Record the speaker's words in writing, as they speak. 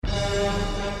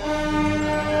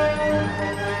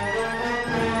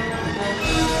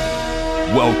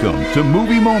Welcome to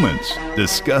Movie Moments,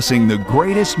 discussing the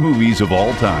greatest movies of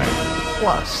all time.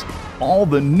 Plus, all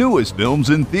the newest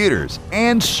films in theaters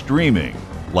and streaming.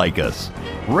 Like us,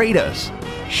 rate us,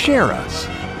 share us.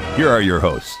 Here are your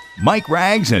hosts, Mike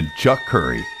Ragz and Chuck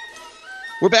Curry.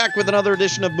 We're back with another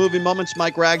edition of Movie Moments.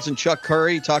 Mike Ragz and Chuck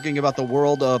Curry talking about the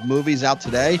world of movies out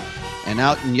today and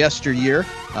out in yesteryear.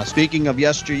 Speaking of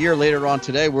yesteryear, later on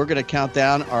today, we're going to count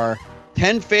down our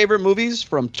 10 favorite movies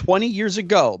from 20 years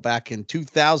ago, back in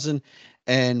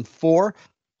 2004.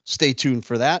 Stay tuned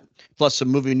for that. Plus some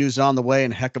movie news on the way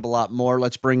and a heck of a lot more.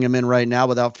 Let's bring him in right now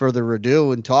without further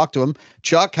ado and talk to him.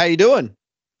 Chuck, how you doing?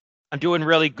 I'm doing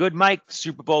really good, Mike.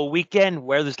 Super Bowl weekend.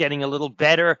 Weather's getting a little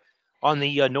better on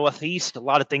the Northeast. A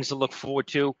lot of things to look forward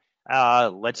to.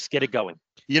 Let's get it going.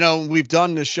 You know, we've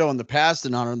done this show in the past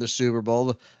in honor of the Super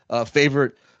Bowl,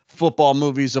 favorite football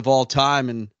movies of all time.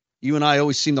 And you and I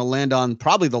always seem to land on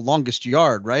probably the longest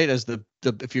yard, right? As the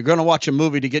if you're going to watch a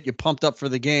movie to get you pumped up for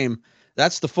the game,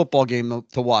 that's the football game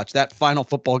to watch, that final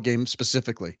football game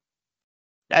specifically.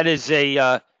 That is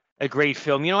a great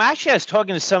film. You know, actually, I was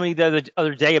talking to somebody the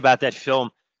other day about that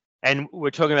film, and we're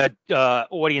talking about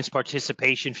audience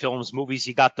participation films, movies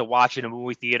you got to watch in a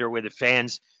movie theater where the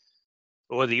fans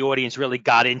or the audience really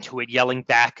got into it, yelling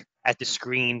back at the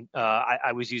screen.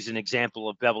 I was using an example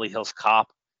of Beverly Hills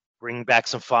Cop, bringing back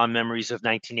some fond memories of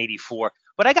 1984.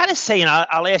 But I got to say, and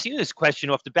I'll ask you this question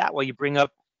off the bat while you bring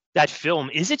up that film.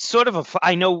 Is it sort of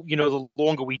I know, you know, the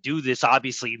longer we do this,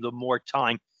 obviously, the more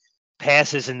time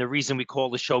passes. And the reason we call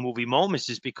the show Movie Moments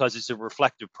is because it's a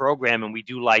reflective program. And we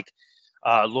do like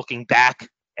looking back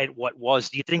at what was.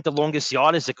 Do you think The Longest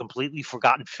Yard is a completely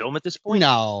forgotten film at this point?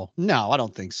 No, I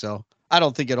don't think so. I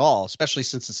don't think at all, especially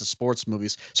since it's a sports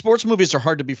movies. Sports movies are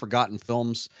hard to be forgotten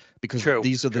films because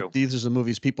these are the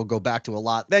movies people go back to a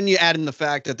lot. Then you add in the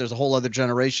fact that there's a whole other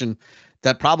generation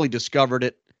that probably discovered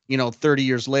it, 30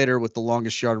 years later with The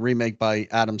Longest Yard remake by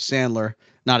Adam Sandler.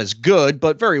 Not as good,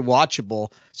 but very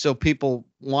watchable. So people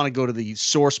want to go to the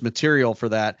source material for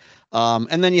that.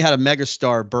 And then you had a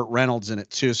megastar, Burt Reynolds, in it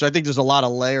too. So I think there's a lot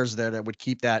of layers there that would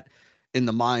keep that in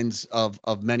the minds of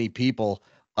many people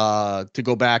to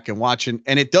go back and watch. And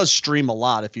it does stream a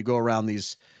lot. If you go around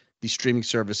these streaming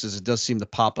services, it does seem to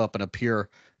pop up and appear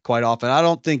quite often. I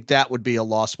don't think that would be a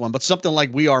lost one, but something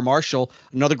like We Are Marshall,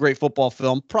 another great football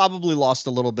film, probably lost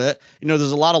a little bit.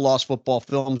 There's a lot of lost football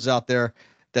films out there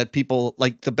that people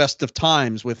like. The Best of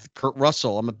Times with Kurt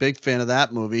Russell. I'm a big fan of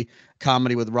that movie,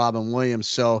 comedy with Robin Williams.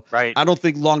 So right. I don't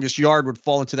think Longest Yard would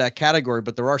fall into that category,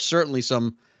 but there are certainly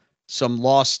some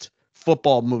lost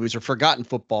football movies or forgotten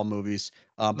football movies.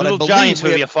 But Little Giants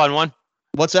would be a fun one.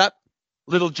 What's that?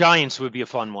 Little Giants would be a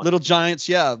fun one. Little Giants,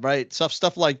 yeah, right.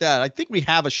 Stuff like that. I think we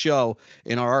have a show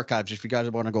in our archives. If you guys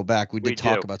want to go back, we did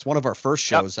talk about it. It's one of our first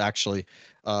shows, actually.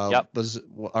 Was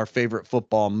our favorite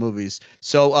football movies.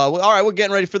 So, all right, we're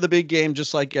getting ready for the big game,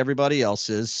 just like everybody else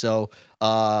is. So,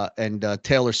 and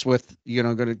Taylor Swift,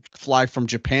 going to fly from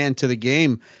Japan to the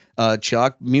game,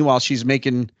 Chuck. Meanwhile, she's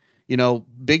making,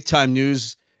 big time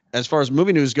news as far as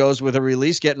movie news goes with a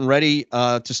release, getting ready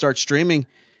to start streaming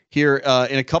here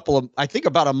in a couple of, I think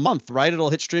about a month, right? It'll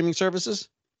hit streaming services.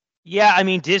 Yeah, I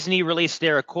mean, Disney released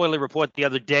their quarterly report the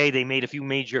other day. They made a few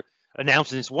major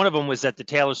announcements. One of them was that the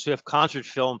Taylor Swift concert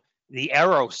film, The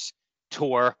Eras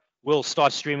Tour, will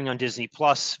start streaming on Disney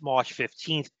Plus March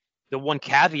 15th. The one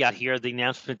caveat here, the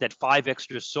announcement that 5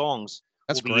 extra songs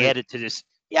will be added to this.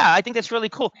 Yeah, I think that's really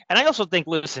cool. And I also think,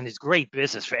 listen, it's great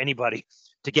business for anybody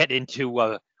to get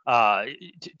into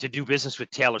to do business with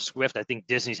Taylor Swift. I think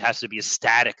Disney has to be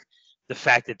ecstatic the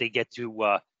fact that they get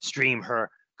to stream her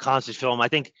concert film. I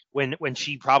think when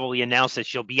she probably announced that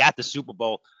she'll be at the Super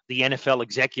Bowl, the NFL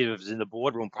executives in the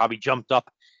boardroom probably jumped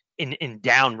up and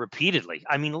down repeatedly.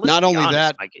 I mean, not only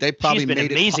that, they probably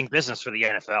made amazing business for the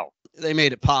NFL. They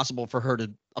made it possible for her to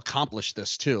accomplish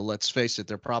this too. Let's face it,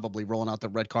 they're probably rolling out the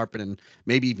red carpet and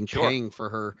maybe even paying for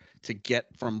her to get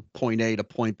from point A to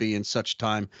point B in such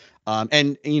time.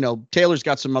 And Taylor's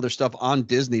got some other stuff on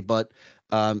Disney, but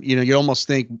you almost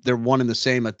think they're one and the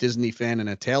same, a Disney fan and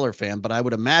a Taylor fan. But I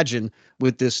would imagine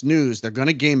with this news, they're going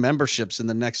to gain memberships in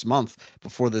the next month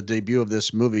before the debut of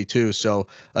this movie too. So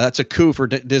that's a coup for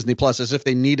Disney Plus, as if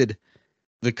they needed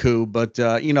the coup. But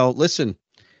listen,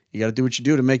 you got to do what you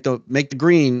do to make the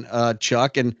green,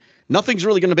 Chuck. And nothing's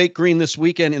really going to make green this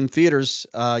weekend in theaters.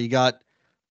 You got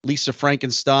Lisa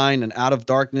Frankenstein and Out of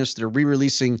Darkness. They're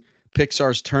re-releasing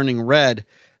Pixar's Turning Red.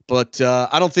 But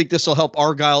I don't think this will help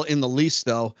Argyle in the least,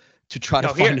 though, to try to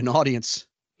find an audience.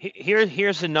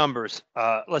 Here's the numbers.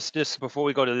 Let's just, before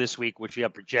we go to this week, which we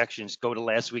have projections, go to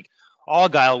last week.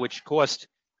 Argyle, which cost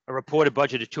a reported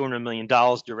budget of $200 million,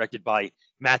 directed by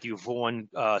Matthew Vaughn,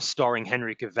 starring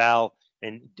Henry Cavill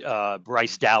and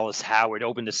Bryce Dallas Howard,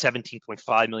 opened to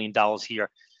 $17.5 million here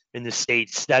in the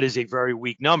States. That is a very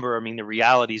weak number. I mean, the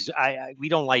reality is we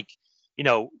don't like, you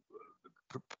know,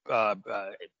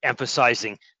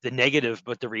 emphasizing the negative,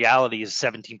 but the reality is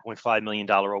 $17.5 million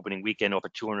opening weekend over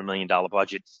 $200 million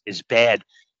budget is bad.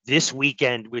 This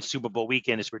weekend, with Super Bowl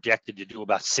weekend, is projected to do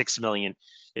about $6 million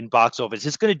in box office.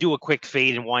 It's going to do a quick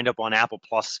fade and wind up on Apple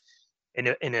Plus in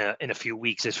a few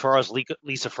weeks. As far as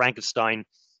Lisa Frankenstein,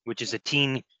 which is a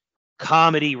teen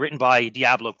comedy written by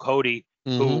Diablo Cody,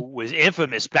 who was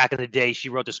infamous back in the day. She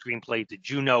wrote the screenplay to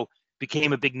Juno,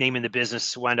 became a big name in the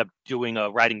business, wound up doing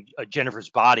writing Jennifer's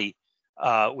Body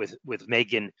with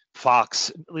Megan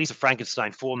Fox. Lisa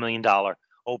Frankenstein, $4 million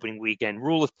opening weekend.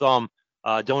 Rule of thumb,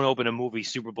 don't open a movie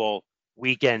Super Bowl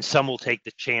weekend. Some will take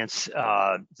the chance.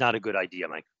 It's not a good idea,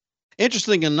 Mike.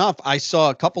 Interesting enough, I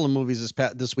saw a couple of movies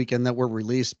this weekend that were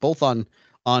released, both on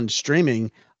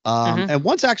streaming. And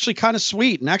one's actually kind of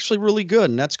sweet and actually really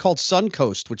good, and that's called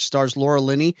Suncoast, which stars Laura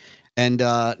Linney and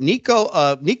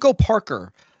Nico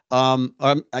Parker.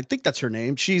 I think that's her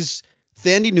name. She's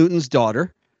Thandie Newton's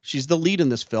daughter. She's the lead in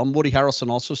this film. Woody Harrelson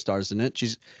also stars in it.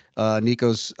 She's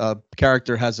Nico's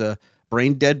character has a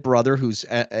brain dead brother who's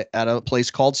at a place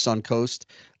called Suncoast.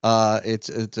 It's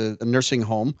a nursing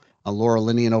home. Laura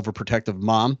Linney, an overprotective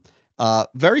mom.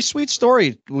 Very sweet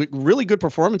story. Really good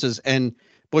performances. And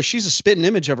boy, she's a spitting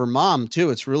image of her mom too.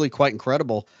 It's really quite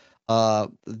incredible.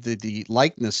 The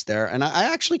likeness there. And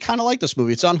I actually kind of like this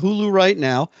movie. It's on Hulu right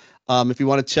now. If you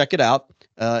want to check it out,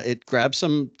 it grabs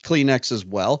some Kleenex as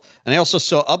well. And I also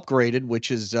saw Upgraded,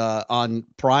 which is on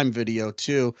Prime Video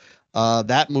too.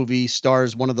 That movie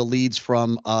stars one of the leads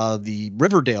from the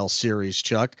Riverdale series,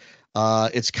 Chuck.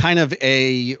 It's kind of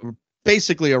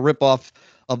basically a ripoff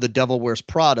of The Devil Wears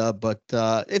Prada, but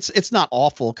it's not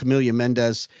awful. Camelia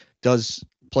Mendez does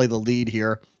play the lead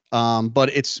here. But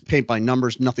it's paint by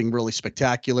numbers, nothing really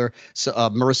spectacular. So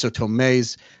Marissa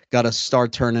Tomei's got a star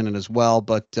turn in it as well.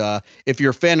 But if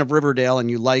you're a fan of Riverdale and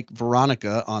you like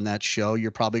Veronica on that show,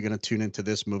 you're probably going to tune into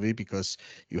this movie because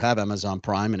you have Amazon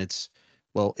Prime, and it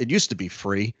used to be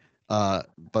free,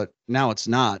 but now it's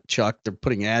not, Chuck. They're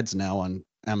putting ads now on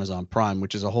Amazon Prime,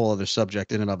 which is a whole other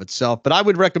subject in and of itself. But I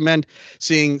would recommend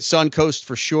seeing Suncoast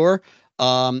for sure,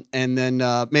 and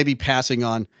then maybe passing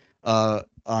on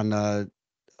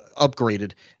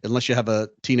Upgraded, unless you have a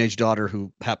teenage daughter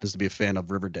who happens to be a fan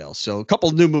of Riverdale. So a couple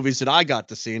of new movies that I got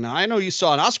to see. Now, I know you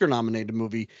saw an Oscar-nominated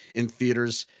movie in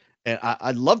theaters, and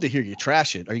I'd love to hear you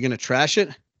trash it. Are you going to trash it?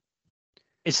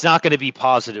 It's not going to be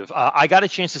positive. I got a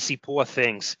chance to see Poor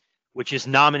Things, which is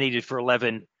nominated for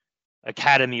 11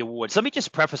 Academy Awards. Let me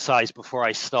just preface before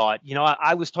I start. You know,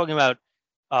 I was talking about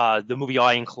the movie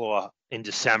Iron Claw in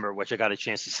December, which I got a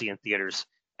chance to see in theaters.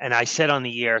 And I said on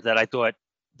the air that I thought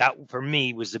that, for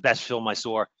me, was the best film I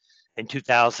saw in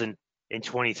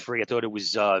 2023. I thought it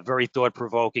was very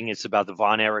thought-provoking. It's about the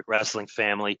Von Erich wrestling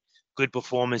family. Good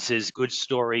performances, good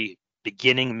story,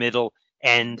 beginning, middle,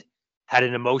 end. Had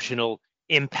an emotional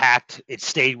impact. It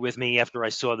stayed with me after I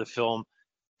saw the film.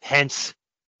 Hence,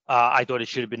 I thought it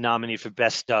should have been nominated for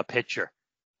Best Picture.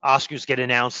 Oscars get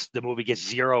announced. The movie gets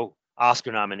 0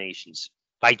 Oscar nominations.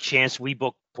 By chance, we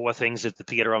booked Poor Things at the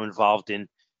theater I'm involved in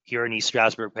here in East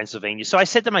Stroudsburg, Pennsylvania. So I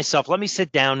said to myself, let me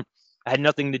sit down. I had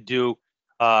nothing to do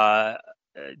the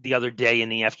other day in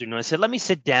the afternoon. I said, let me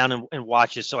sit down and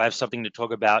watch this so I have something to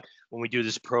talk about when we do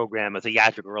this program, a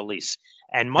theatrical release.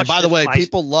 And by the way,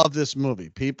 people love this movie.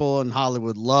 People in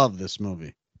Hollywood love this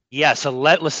movie. Yeah, so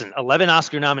listen, 11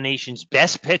 Oscar nominations,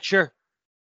 Best Picture,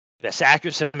 Best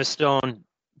Actress Emma Stone,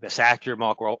 Best Actor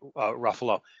Mark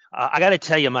Ruffalo. I got to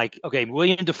tell you, Mike, okay,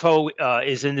 William Dafoe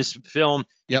is in this film.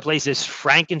 Yep. He plays this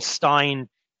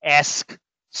Frankenstein-esque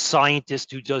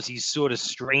scientist who does these sort of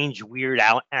strange, weird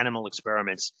animal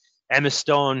experiments. Emma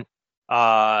Stone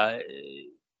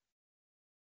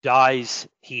dies.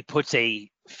 He puts a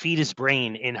fetus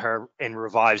brain in her and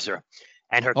revives her.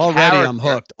 And her I'm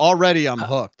hooked. Already I'm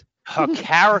hooked. Her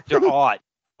character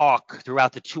arc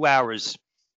throughout the 2 hours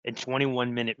and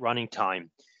 21-minute running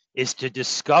time is to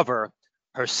discover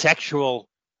her sexual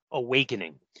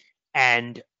awakening.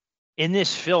 And in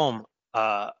this film,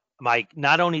 Mike,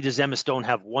 not only does Emma Stone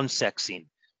have one sex scene,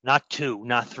 not 2,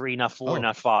 not 3, not 4,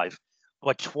 not 5,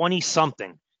 but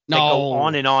 20-something that go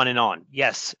on and on and on.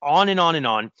 Yes, on and on and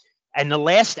on. And the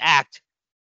last act.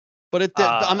 But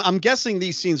I'm guessing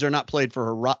these scenes are not played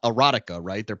for erotica,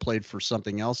 right? They're played for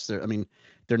something else. They're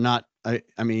not. I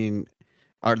mean,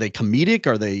 are they comedic?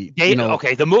 Are they?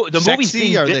 Okay. The movies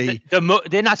being are they?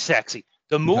 They're not sexy.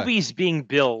 The movie's being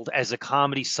billed as a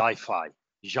comedy sci-fi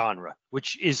genre,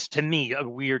 which is to me a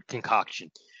weird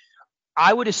concoction.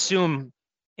 I would assume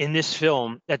in this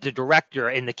film that the director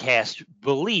and the cast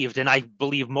believed, and I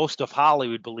believe most of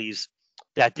Hollywood believes,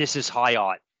 that this is high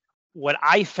art. What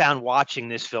I found watching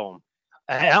this film,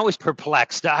 and I was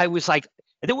perplexed. I was like,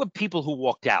 there were people who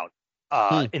walked out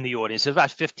in the audience. There was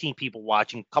about 15 people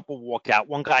watching. A couple walked out.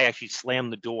 One guy actually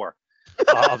slammed the door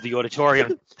of the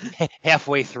auditorium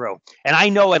halfway through. And I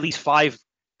know at least 5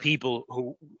 people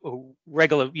who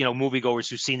regular, moviegoers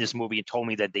who've seen this movie and told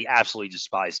me that they absolutely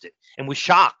despised it and was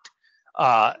shocked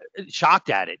at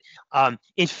it.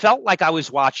 It felt like I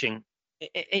was watching,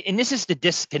 and this is the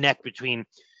disconnect between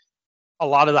a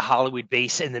lot of the Hollywood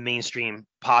base and the mainstream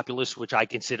populace, which I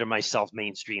consider myself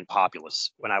mainstream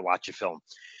populace when I watch a film.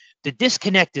 The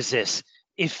disconnect is this.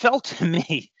 It felt to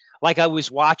me like I was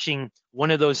watching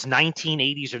one of those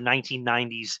 1980s or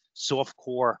 1990s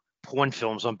softcore porn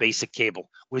films on basic cable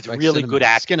with like really good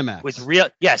acting. With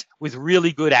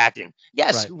really good acting.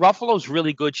 Yes, right. Ruffalo's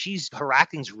really good. Her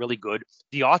acting's really good.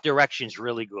 The art direction's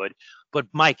really good. But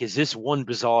Mike, is this one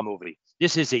bizarre movie?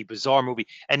 This is a bizarre movie.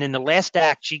 And in the last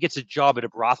act, she gets a job at a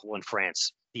brothel in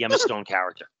France, the Emma Stone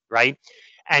character, right?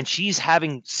 And she's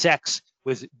having sex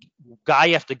with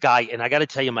guy after guy. And I got to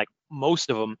tell you, Mike,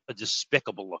 most of them are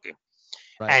despicable looking.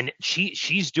 Right. And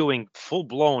she's doing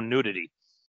full-blown nudity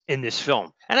in this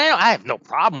film. And I have no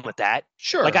problem with that.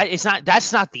 Sure. Like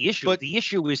that's not the issue. But the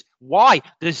issue is why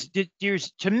there's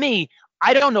to me,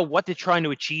 I don't know what they're trying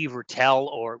to achieve or tell,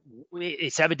 or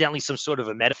it's evidently some sort of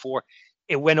a metaphor.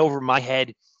 It went over my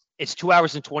head. It's 2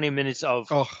 hours and 20 minutes of,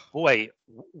 boy,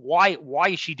 why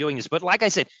is she doing this? But like I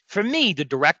said, for me, the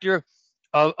director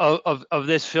of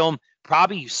this film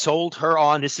probably sold her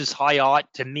on this is high art.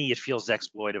 To me, it feels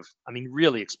exploitive. I mean,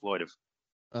 really exploitive.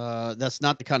 That's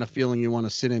not the kind of feeling you want to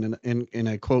sit in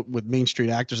a quote with Main Street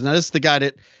actors. Now, this is the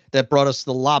guy that brought us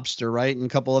The Lobster, right? And a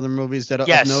couple other movies that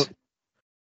yes. Note.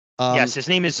 Yes, his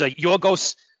name is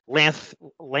Yorgos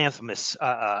Lanthimos.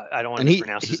 I don't want to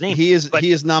pronounce his name. He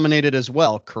is nominated as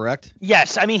well, correct?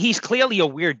 Yes, I mean he's clearly a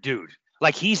weird dude.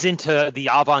 Like he's into the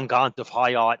avant-garde of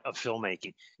high art of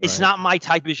filmmaking. It's not my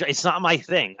type of. It's not my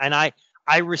thing, and I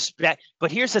respect.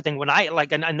 But here's the thing: when I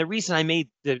like, and the reason I made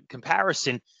the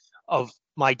comparison of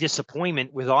my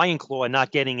disappointment with Iron Claw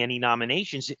not getting any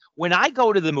nominations. When I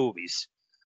go to the movies,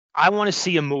 I want to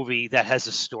see a movie that has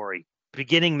a story,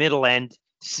 beginning, middle, end.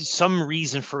 Some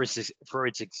reason for its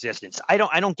existence. I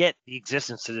don't get the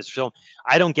existence of this film.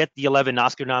 I don't get the 11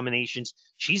 Oscar nominations.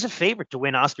 She's a favorite to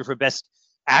win Oscar for Best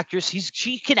Actress.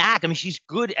 She can act. I mean, she's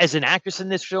good as an actress in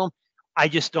this film. I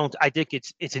just don't. I think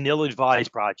it's an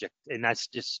ill-advised project, and that's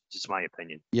just my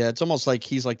opinion. Yeah, it's almost like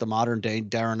he's like the modern day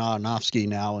Darren Aronofsky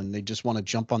now, and they just want to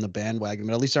jump on the bandwagon.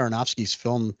 But at least Aronofsky's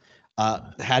film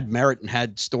had merit and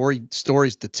had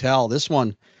stories to tell. This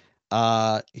one.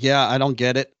 I don't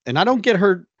get it. And I don't get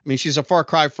her. I mean, she's a far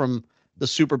cry from the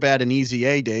Superbad and Easy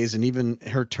A days. And even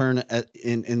her turn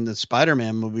in the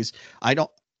Spider-Man movies. I don't,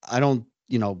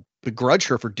 begrudge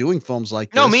her for doing films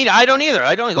like this. No, I don't either.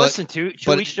 I don't listen to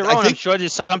each their own. I'm sure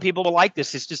there's some people who like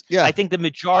this. It's just, I think the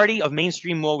majority of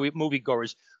mainstream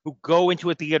moviegoers who go into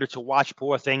a theater to watch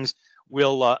Poor Things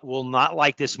will not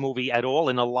like this movie at all,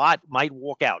 and a lot might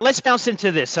walk out. Let's bounce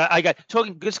into this.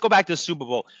 Let's go back to the Super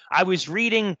Bowl. I was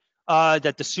reading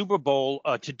that the Super Bowl,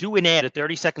 to do an ad, a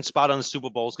 30-second spot on the Super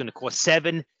Bowl is going to cost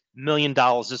 $7 million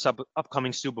this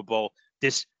upcoming Super Bowl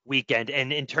this weekend.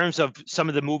 And in terms of some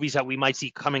of the movies that we might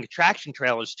see coming attraction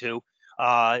trailers to,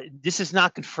 this is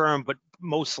not confirmed, but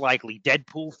most likely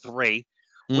Deadpool 3,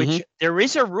 which there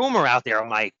is a rumor out there,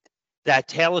 Mike, that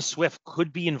Taylor Swift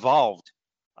could be involved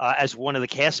as one of the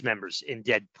cast members in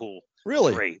Deadpool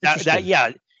 3.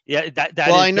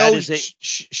 I know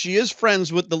she is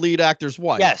friends with the lead actor's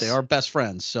wife. Yes. They are best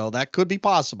friends, so that could be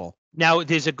possible. Now,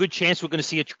 there's a good chance we're going to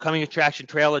see a coming attraction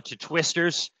trailer to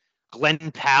Twisters.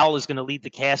 Glenn Powell is going to lead the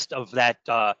cast of that.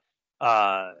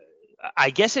 I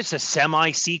guess it's a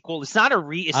semi-sequel. It's not a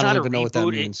I don't even know what that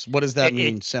means. What does that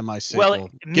mean, semi-sequel? Well,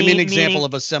 give me an example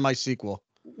of a semi-sequel.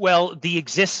 Well, the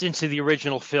existence of the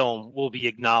original film will be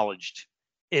acknowledged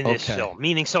in this film.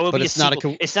 Meaning, so it'll be a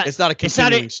sequel. It's not a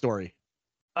continuing story.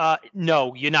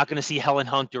 No, you're not going to see Helen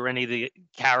Hunt or any of the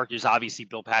characters. Obviously,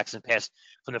 Bill Paxton passed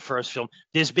from the first film.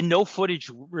 There's been no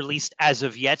footage released as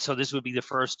of yet, so this would be the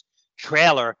first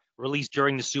trailer released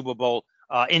during the Super Bowl.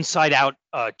 Inside Out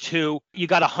 2. You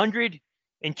got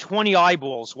 120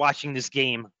 eyeballs watching this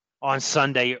game on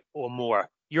Sunday or more.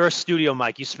 You're a studio,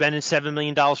 Mike. You spending $7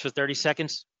 million for 30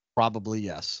 seconds? Probably,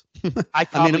 yes. I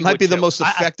mean, it might be the most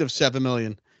effective $7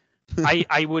 million.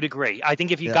 I would agree. I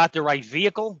think if you got the right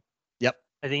vehicle. Yep.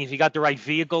 I think if you got the right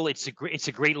vehicle, it's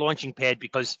a great launching pad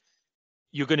because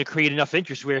you're going to create enough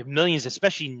interest where millions,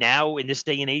 especially now in this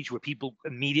day and age where people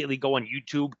immediately go on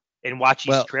YouTube and watch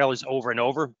these trailers over and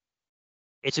over.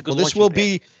 It's a good this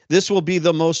will be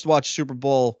the most watched Super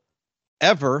Bowl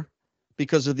ever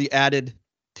because of the added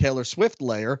Taylor Swift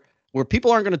layer, where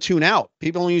people aren't going to tune out.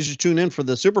 People only usually tune in for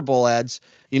the Super Bowl ads,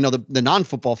 the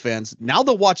non-football fans. Now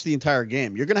they'll watch the entire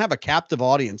game. You're going to have a captive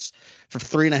audience for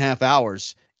 3.5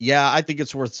 hours. Yeah, I think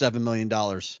it's worth $7 million.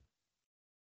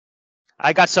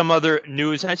 I got some other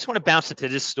news. I just want to bounce into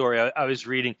this story I was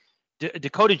reading.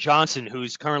 Dakota Johnson,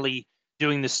 who's currently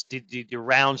doing the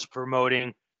rounds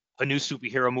promoting a new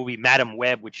superhero movie, Madam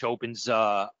Web, which opens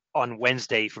on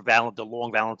Wednesday for the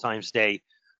long Valentine's Day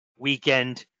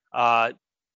weekend,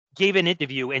 gave an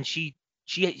interview, and she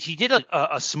did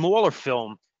a smaller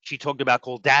film she talked about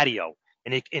called Daddy-O,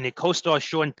 and it co-stars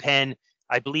Sean Penn.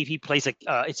 I believe he plays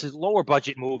it's a lower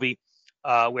budget movie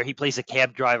where he plays a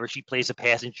cab driver, she plays a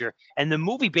passenger, and the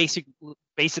movie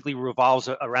basically revolves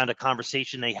around a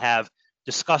conversation they have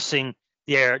discussing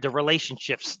the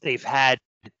relationships they've had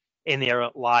in their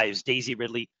lives. Daisy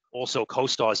Ridley also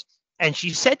co-stars, and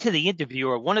she said to the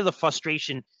interviewer one of the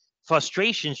frustrations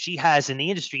she has in the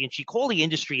industry, and she called the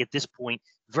industry at this point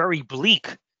very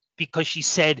bleak, because she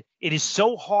said it is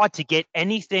so hard to get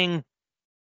anything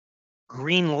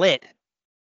green lit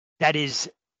that is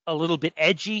a little bit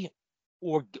edgy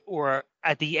or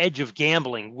at the edge of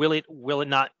gambling. Will it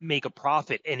not make a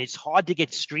profit? And it's hard to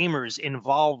get streamers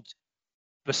involved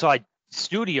beside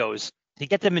studios, to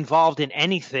get them involved in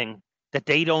anything that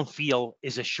they don't feel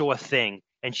is a sure thing.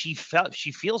 And she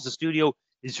feels the studio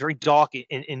is very dark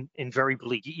and very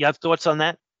bleak. You have thoughts on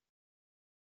that?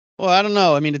 Well, I don't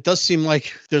know. I mean, it does seem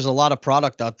like there's a lot of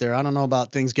product out there. I don't know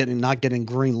about things not getting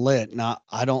green lit. Now,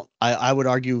 I would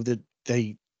argue that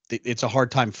it's a hard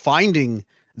time finding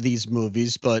these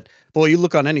movies, but boy, you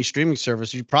look on any streaming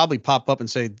service, you probably pop up and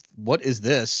say, what is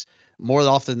this? More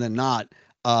often than not.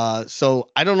 So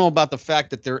I don't know about the fact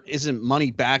that there isn't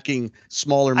money backing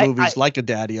smaller movies like a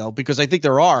Daddy-O, because I think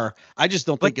there are. I just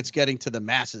don't think it's getting to the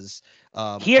masses.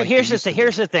 Here's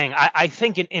the thing. I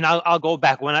think, and I'll go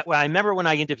back when I remember when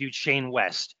I interviewed Shane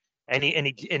West, and he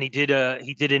did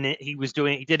an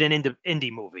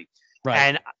indie movie,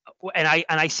 right? And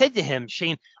I said to him,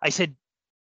 Shane, I said,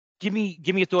 give me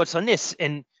your thoughts on this,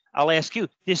 and I'll ask you.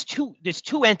 There's two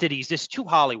entities. There's two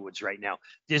Hollywoods right now.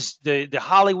 There's the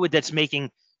Hollywood that's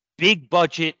making big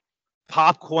budget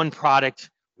popcorn product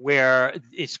where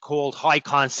it's called high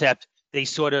concept. They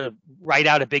sort of write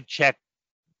out a big check,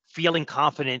 feeling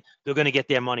confident they're going to get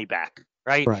their money back,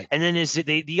 right? And then there's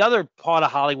the other part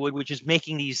of Hollywood, which is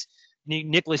making these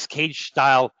Nicolas Cage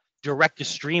style direct to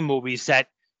stream movies that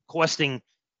costing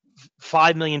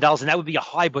 $5 million, and that would be a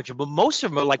high budget, but most of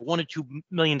them are like $1 or $2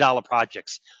 million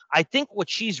projects. I think what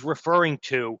she's referring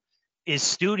to is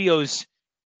studios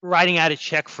writing out a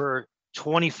check for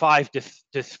 $25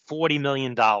 to $40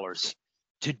 million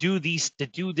to do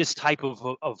this type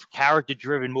of character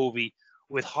driven movie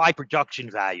with high production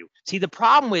value. See, the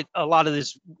problem with a lot of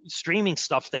this streaming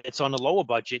stuff that's on the lower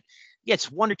budget, it's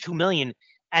 $1 or $2 million,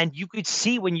 and you could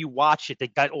see when you watch it, they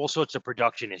got all sorts of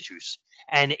production issues,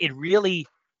 and it really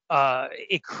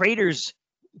it craters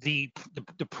the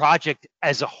project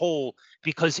as a whole,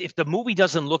 because if the movie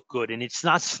doesn't look good and it's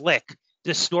not slick,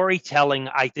 the storytelling,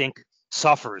 I think,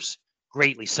 suffers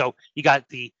greatly. So you got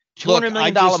the $200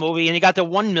 million movie and you got the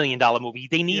 $1 million movie.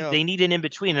 They need an in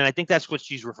between, and I think that's what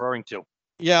she's referring to.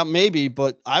 Yeah, maybe,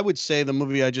 but I would say the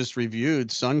movie I just reviewed,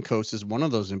 Suncoast, is one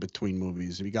of those in-between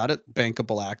movies. You got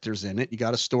bankable actors in it. You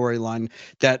got a storyline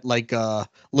that, like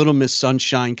Little Miss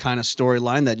Sunshine kind of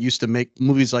storyline that used to make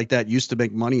movies like that used to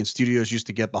make money and studios used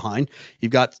to get behind.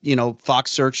 You've got,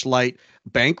 Fox Searchlight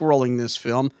bankrolling this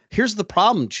film. Here's the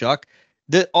problem, Chuck.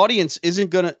 The audience isn't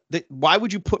going to – why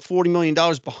would you put $40 million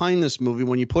behind this movie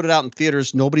when you put it out in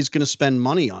theaters? Nobody's going to spend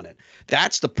money on it.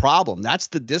 That's the problem. That's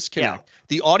the disconnect. Yeah.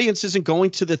 The audience isn't going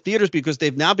to the theaters because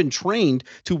they've now been trained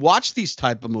to watch these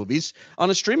type of movies on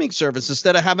a streaming service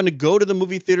instead of having to go to the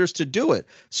movie theaters to do it.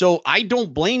 So I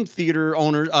don't blame theater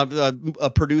owners,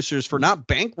 producers for not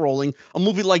bankrolling a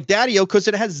movie like Daddy-O, because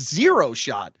it has zero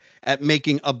shot at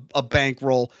making a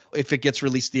bankroll if it gets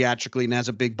released theatrically and has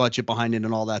a big budget behind it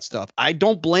and all that stuff. I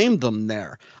don't blame them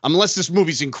there, unless this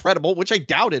movie's incredible, which I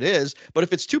doubt it is. But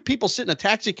if it's two people sitting in a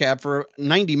taxi cab for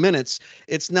 90 minutes,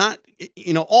 it's not,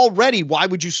 already, why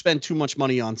would you spend too much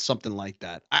money on something like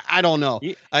that? I don't know.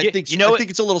 I think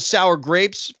it's a little sour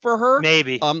grapes for her.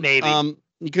 Maybe.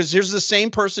 Because here's the same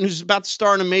person who's about to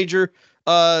star in a major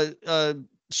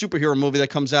superhero movie that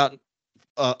comes out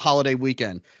holiday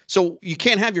weekend. So you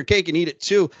can't have your cake and eat it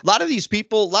too. A lot of these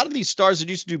people, a lot of these stars that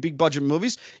used to do big budget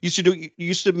movies, used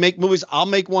to make movies. I'll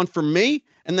make one for me,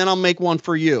 and then I'll make one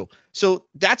for you. So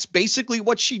that's basically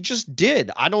what she just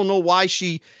did. I don't know why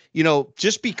she,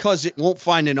 just because it won't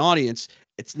find an audience,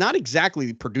 it's not exactly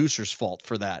the producer's fault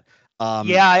for that.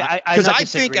 Because I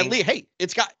think at least, hey,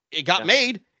 it got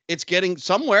made. It's getting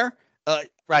somewhere.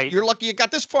 Right. You're lucky it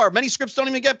got this far. Many scripts don't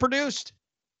even get produced.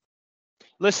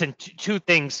 Listen, two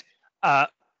things.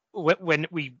 When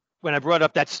I brought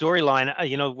up that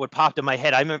storyline, what popped in my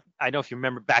head. I know if you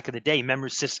remember back in the day. Remember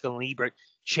Siskel and Ebert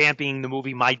championing the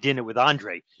movie My Dinner with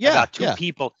Andre? Yeah, about two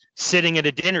people sitting at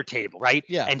a dinner table, right?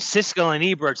 Yeah. And Siskel and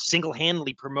Ebert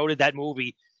single-handedly promoted that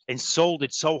movie and sold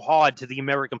it so hard to the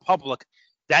American public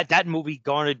that movie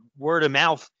garnered word of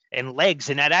mouth and legs,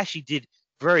 and that actually did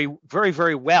very, very,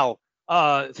 very well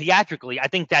theatrically. I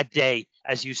think that day,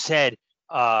 as you said,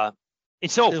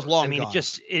 it's over. Long I mean, gone.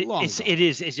 It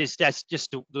is. It's just that's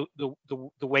just the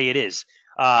way it is.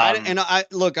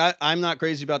 I'm not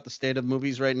crazy about the state of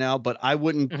movies right now, but I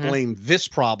wouldn't blame this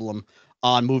problem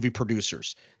on movie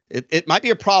producers. It might be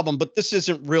a problem, but this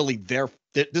isn't really they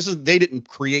didn't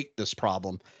create this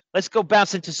problem. Let's go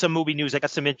bounce into some movie news. I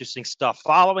got some interesting stuff.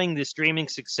 Following the streaming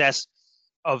success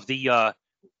of the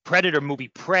Predator movie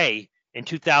Prey in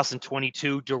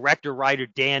 2022, director-writer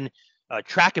Dan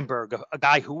Trachtenberg, a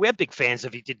guy who we're big fans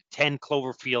of, he did 10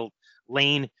 Cloverfield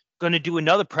Lane, going to do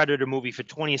another Predator movie for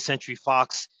 20th Century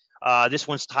Fox. This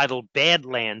one's titled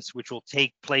Badlands, which will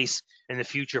take place in the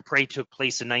future. Prey took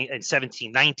place in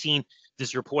 1719.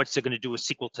 There's reports they're going to do a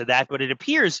sequel to that, but it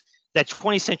appears that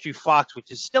 20th Century Fox,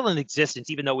 which is still in existence,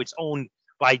 even though it's owned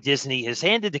by Disney, has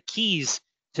handed the keys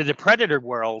to the Predator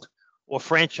world or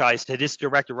franchise to this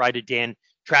director-writer Dan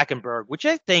Trachtenberg, which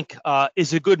I think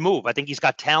is a good move. I think he's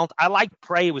got talent. I like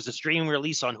Prey. It was a streaming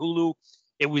release on Hulu.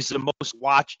 It was the most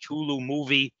watched Hulu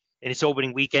movie in its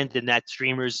opening weekend in that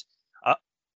streamer's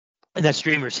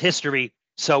history.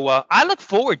 So I look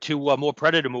forward to more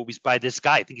Predator movies by this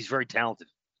guy. I think he's very talented.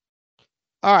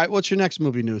 All right, what's your next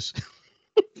movie news?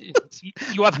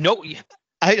 You have no.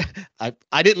 I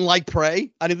didn't like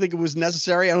Prey. I didn't think it was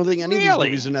necessary. I don't think any of these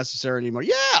movies are necessary anymore.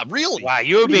 Yeah, really. Wow,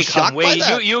 you become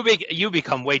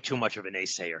way too much of an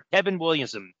naysayer. Kevin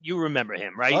Williamson, you remember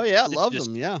him, right? Oh yeah, loved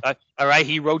him. Yeah. All right,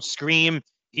 he wrote Scream.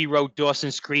 He wrote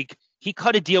Dawson's Creek. He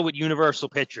cut a deal with Universal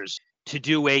Pictures to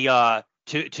do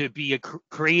to be a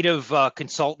creative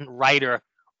consultant writer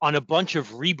on a bunch of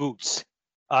reboots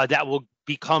that will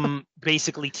become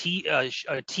basically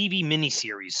TV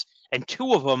miniseries, and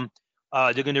two of them.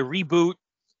 They're going to reboot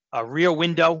Rear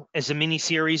Window as a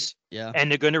miniseries, and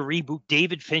they're going to reboot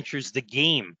David Fincher's The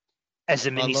Game as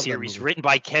a miniseries written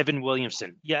by Kevin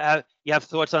Williamson. Yeah, you have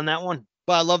thoughts on that one?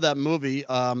 Well, I love that movie.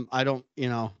 I don't,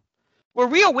 Well,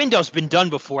 Rear Window's been done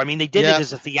before. I mean, they did it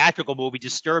as a theatrical movie,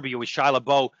 Disturbia, with Shia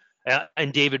LaBeouf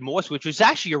and David Morse, which was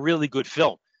actually a really good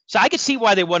film. So I could see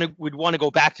why they would want to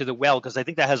go back to the well, because I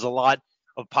think that has a lot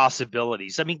of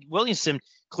possibilities. I mean, Williamson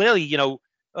clearly,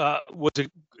 was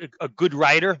a good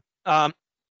writer.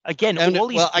 Again, all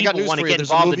these people want to get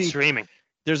involved in streaming.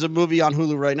 There's a movie on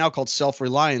Hulu right now called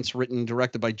Self-Reliance, written and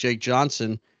directed by Jake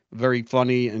Johnson. Very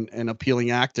funny and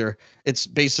appealing actor. It's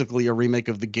basically a remake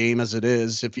of The Game as it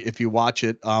is, if you watch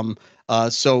it. I'm a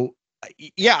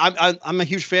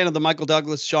huge fan of the Michael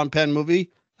Douglas, Sean Penn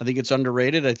movie. I think it's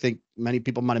underrated. I think many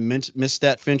people might have missed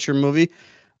that Fincher movie.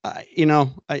 You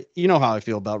know how I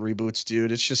feel about reboots,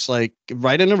 dude. It's just like,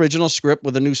 write an original script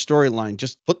with a new storyline.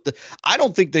 Just I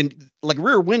don't think like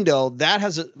Rear Window, that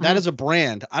has a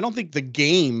brand. I don't think The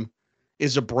Game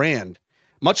is a brand.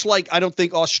 Much like I don't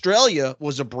think Australia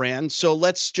was a brand. So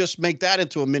let's just make that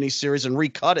into a miniseries and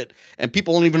recut it. And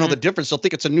people don't even know the difference. They'll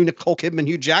think it's a new Nicole Kidman,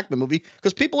 Hugh Jackman movie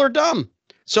because people are dumb.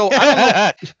 So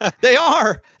I don't know. They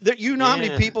are. How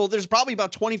many people? There's probably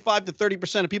about 25 to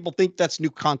 30% of people think that's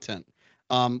new content.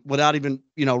 Without even,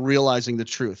 realizing the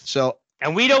truth. So,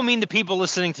 and we don't mean the people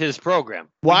listening to this program.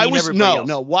 Why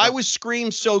was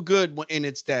Scream so good in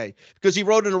its day? Because he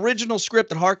wrote an original script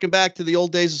that harkened back to the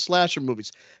old days of slasher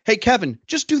movies. Hey, Kevin,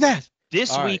 just do that.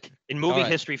 This week in movie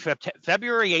history,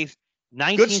 February 8th,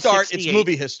 1968. Good start. It's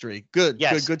movie history. Good.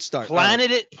 Yes. Good start.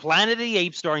 Planet of the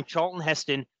Apes, starring Charlton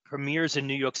Heston, premieres in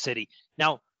New York City.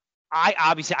 Now,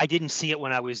 I didn't see it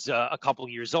when I was a couple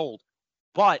years old.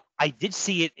 But I did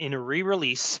see it in a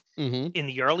re-release in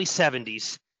the early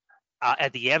 70s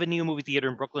at the Avenue Movie Theater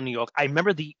in Brooklyn, New York. I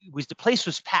remember the place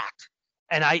was packed,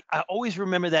 and I always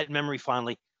remember that memory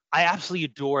fondly. I absolutely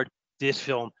adored this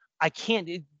film. I can't.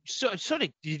 Did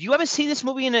you ever see this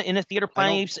movie in a theater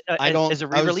playing as a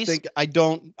re-release? I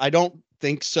don't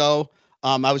think so.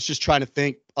 I was just trying to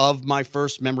think. of my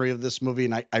first memory of this movie,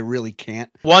 and I really can't.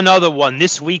 One other one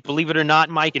this week, believe it or not,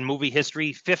 Mike, in movie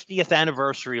history, 50th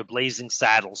anniversary of Blazing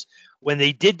Saddles. When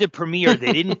they did the premiere,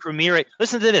 they didn't premiere it.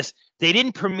 Listen to this. They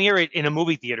didn't premiere it in a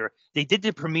movie theater. They did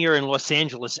the premiere in Los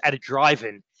Angeles at a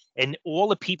drive-in, and all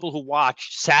the people who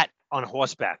watched sat on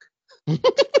horseback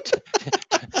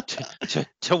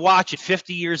to watch it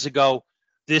 50 years ago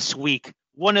this week.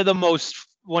 One of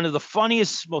the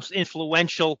funniest, most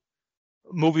influential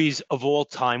movies of all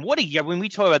time. What a year. When we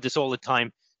talk about this all the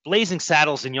time, Blazing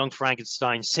Saddles and Young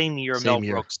Frankenstein, same year, Mel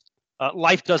Brooks.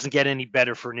 Life doesn't get any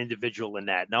better for an individual than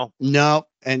that. No,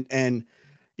 and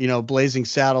Blazing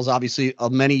Saddles, obviously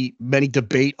many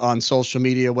debate on social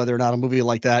media whether or not a movie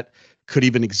like that could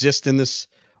even exist in this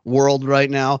world right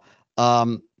now.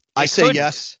 I say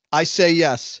yes.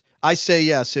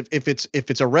 If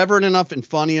it's irreverent enough and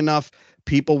funny enough,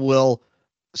 people will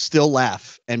still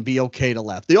laugh and be okay to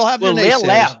laugh. They'll have their naysayers.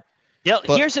 Laugh.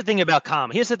 Here's the thing about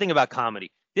comedy.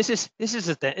 This is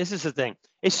the thing.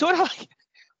 It's sort of like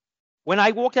when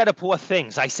I walked out of Poor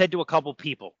Things, I said to a couple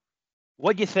people,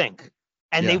 "What'd you think?"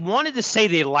 And they wanted to say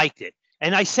they liked it.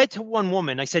 And I said to one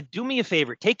woman, I said, "Do me a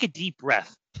favor, take a deep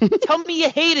breath. Tell me you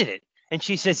hated it." And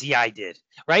she says, "Yeah, I did."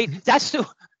 Right? That's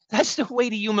the way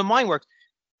the human mind works.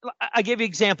 I give you an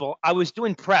example. I was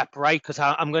doing prep, right? Because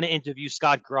I'm going to interview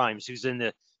Scott Grimes, who's in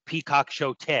the Peacock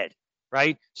show Ted,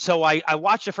 right? So I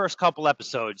watched the first couple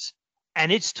episodes,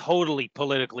 and it's totally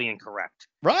politically incorrect.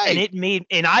 Right.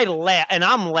 And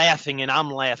I'm laughing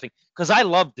because I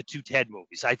love the two Ted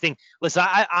movies. I think, listen,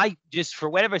 I just,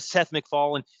 for whatever Seth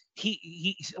MacFarlane,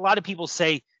 he a lot of people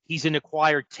say he's an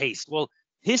acquired taste. Well,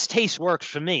 his taste works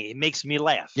for me. It makes me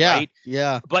laugh. Yeah. Right?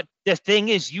 Yeah. But the thing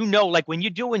is, like when you're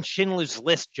doing Schindler's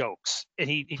List jokes, and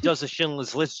he does a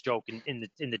Schindler's List joke in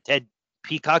the Ted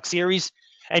Peacock series,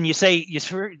 and you say,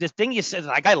 the thing you said,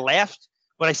 like I laughed,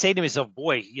 but I say to myself,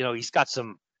 boy, he's got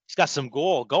some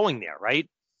gall going there, right?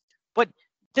 But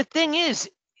the thing is,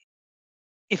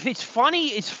 if it's funny,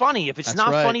 it's funny. If it's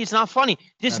not funny, it's not funny.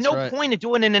 There's no point of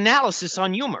doing an analysis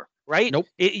on humor, right? Nope.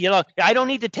 I don't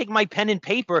need to take my pen and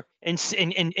paper and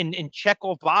check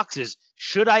off boxes.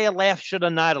 Should I have laughed? Should I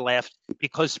not have laughed?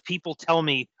 Because people tell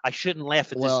me I shouldn't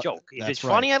laugh at this joke. If it's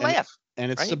funny, I laugh.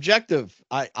 And it's subjective.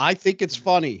 I think it's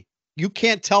funny. You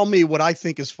can't tell me what I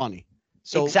think is funny.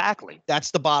 So exactly.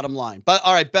 That's the bottom line. But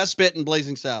all right, best bit in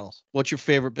Blazing Saddles. What's your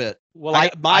favorite bit? Well,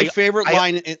 my favorite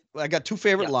line. I got two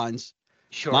favorite lines.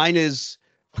 Sure. Mine is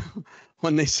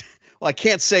when they say, well, I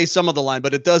can't say some of the line,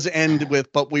 but it does end with,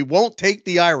 "But we won't take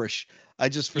the Irish." I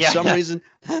just, for some reason.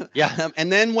 And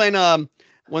then when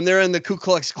they're in the Ku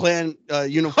Klux Klan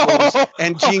uniforms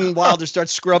and Gene Wilder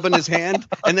starts scrubbing his hand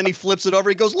and then he flips it over,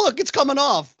 he goes, "Look, it's coming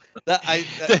off." I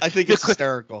think it's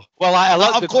hysterical. Well, I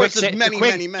love of course there's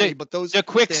many, but those the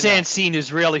quicksand scene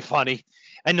is really funny.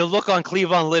 And the look on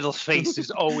Cleavon Little's face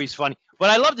is always funny. But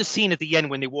I love the scene at the end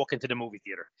when they walk into the movie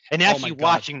theater and they're actually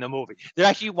watching the movie. They're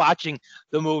actually watching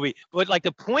the movie. But like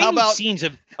the poignant scenes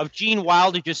of Gene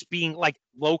Wilder just being like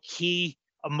low key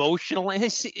emotional, and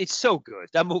it's so good.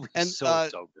 That movie is so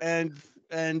good.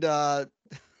 And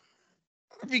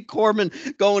Harvey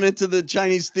Korman going into the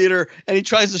Chinese theater and he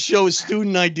tries to show his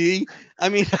student ID. I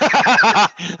mean,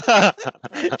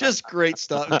 just great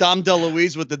stuff. Dom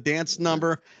DeLuise with the dance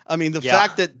number. I mean, the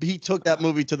fact that he took that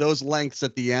movie to those lengths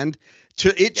at the end,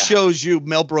 shows you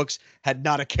Mel Brooks had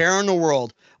not a care in the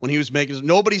world when he was making.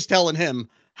 Nobody's telling him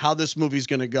how this movie's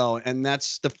going to go. And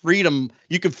that's the freedom.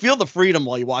 You can feel the freedom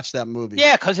while you watch that movie.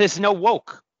 Yeah, because there's no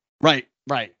woke. Right.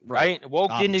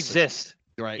 Woke didn't exist.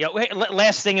 Right. Yeah.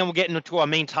 Last thing, and we'll get into our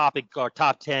main topic, our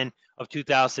top 10 of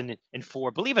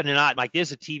 2004. Believe it or not, Mike,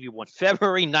 there's a TV one.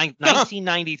 February 9th,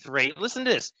 1993. Listen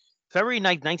to this. February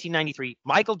 9th, 1993.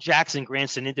 Michael Jackson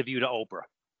grants an interview to Oprah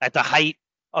at the height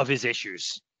of his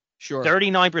issues. Sure.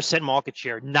 39% market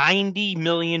share. 90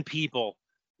 million people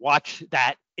watch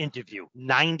that interview.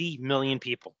 90 million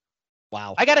people.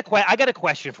 Wow. I got a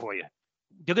question for you.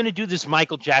 They're going to do this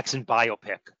Michael Jackson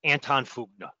biopic. Anton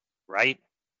Fuqua, right?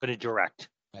 Going to direct.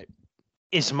 Right.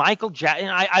 Is Michael Jackson?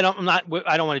 I don't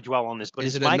want to dwell on this, but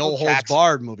is it Michael a no holds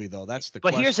barred movie though? That's the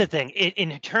question. But here's the thing: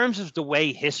 in terms of the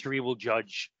way history will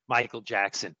judge Michael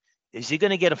Jackson, is he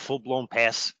going to get a full blown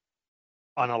pass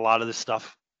on a lot of this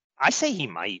stuff? I say he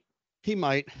might. He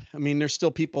might. I mean, there's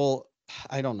still people.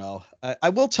 I don't know. I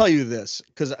will tell you this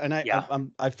because,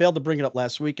 I failed to bring it up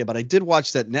last weekend, but I did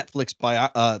watch that Netflix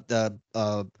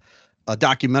a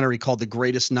documentary called "The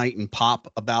Greatest Night in Pop"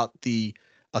 about the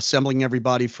assembling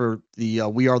everybody for the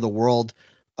 "We Are the World"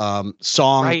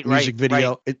 song music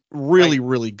video. It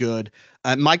really good.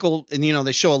 Michael, and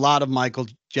they show a lot of Michael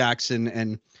Jackson,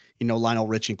 and Lionel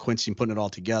Richie and Quincy and putting it all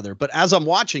together. But as I'm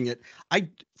watching it,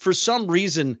 for some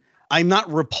reason, I'm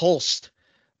not repulsed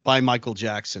by Michael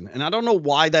Jackson. And I don't know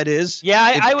why that is.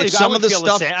 Yeah, I would feel the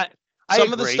same.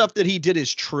 Some of the stuff that he did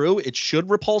is true. It should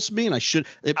repulse me, and I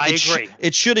agree.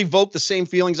 It should evoke the same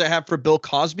feelings I have for Bill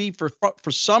Cosby. For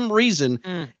some reason,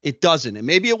 it doesn't. And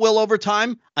maybe it will over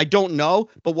time. I don't know.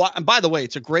 But and by the way,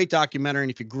 it's a great documentary.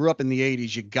 And if you grew up in the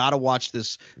 '80s, you got to watch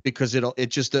this because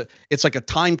it's like a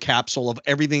time capsule of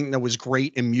everything that was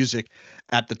great in music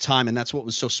at the time. And that's what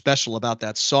was so special about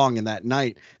that song and that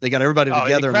night. They got everybody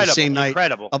together on the same night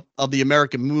of the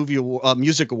American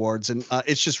Music Awards, and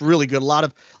it's just really good. A lot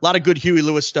of good Huey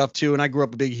Lewis stuff too, and I grew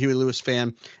up a big Huey Lewis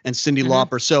fan and Cyndi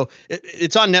Lauper. So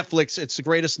it's on Netflix. It's the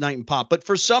greatest night in pop. But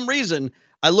for some reason,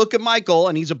 I look at Michael,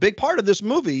 and he's a big part of this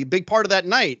movie, a big part of that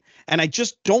night, and I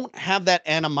just don't have that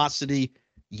animosity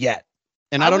yet.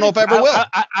 And I don't know if I ever will.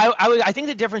 I think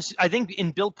the difference. I think in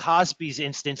Bill Cosby's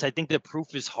instance, I think the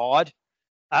proof is hard.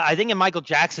 I think in Michael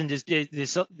Jackson,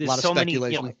 there's so many.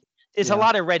 There's a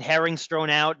lot of red herrings thrown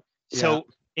out. So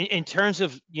in terms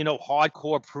of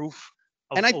hardcore proof.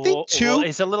 And I think too,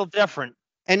 it's a little different.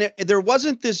 And there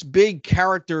wasn't this big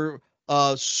character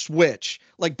switch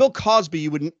like Bill Cosby.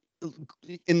 You wouldn't,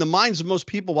 in the minds of most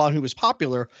people, while he was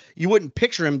popular, you wouldn't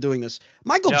picture him doing this.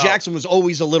 Michael Jackson was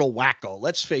always a little wacko.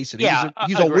 Let's face it. Yeah,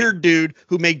 he's a weird dude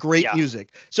who made great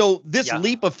music. So this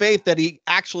leap of faith that he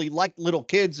actually liked little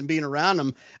kids and being around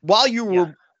them, while you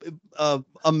were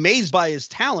amazed by his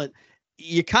talent,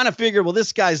 you kind of figure, well,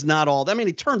 this guy's not all. I mean,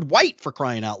 he turned white, for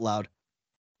crying out loud.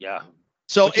 Yeah.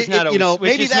 So maybe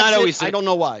that's not always. I don't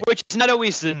know why. Which is not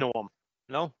always the norm.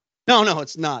 No,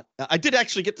 it's not. I did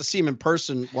actually get to see him in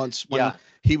person once when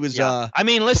he was. I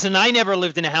mean, listen, I never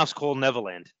lived in a house called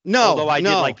Neverland. No, although I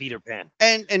did like Peter Pan.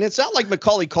 And it's not like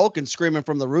Macaulay Culkin screaming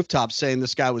from the rooftops saying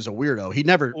this guy was a weirdo. He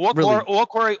never or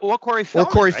Corey Feldman. Or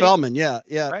Corey Feldman, yeah.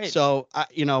 Right. So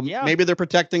maybe they're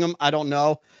protecting him. I don't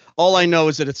know. All I know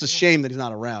is that it's a shame that he's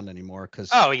not around anymore. Because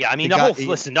I mean,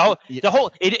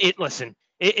 listen.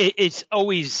 It's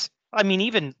always, I mean,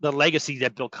 even the legacy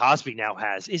that Bill Cosby now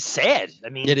has is sad. I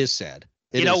mean, it is sad.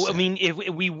 I mean, if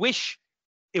we wish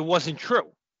it wasn't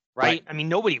true, right? I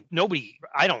mean, we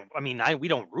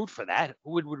don't root for that.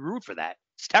 Who would root for that?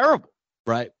 It's terrible.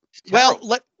 Right. Well,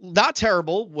 not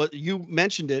terrible. What you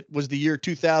mentioned it was the year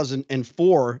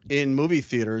 2004 in movie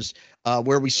theaters,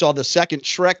 where we saw the second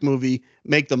Shrek movie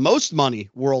make the most money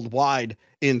worldwide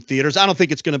in theaters. I don't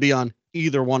think it's going to be on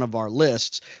either one of our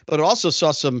lists, but it also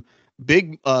saw some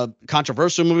big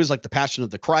controversial movies like The Passion of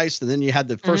the Christ, and then you had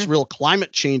the first real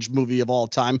climate change movie of all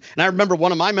time. And I remember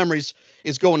one of my memories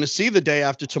is going to see The Day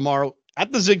After Tomorrow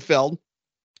at the Ziegfeld,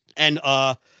 and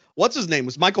what's his name?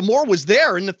 Michael Moore was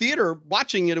there in the theater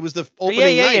watching it. It was the opening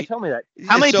night. Yeah, tell me that.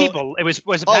 How many people? Was it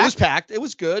packed? It was packed. It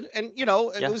was good. And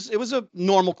it was a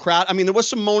normal crowd. I mean, there was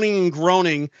some moaning and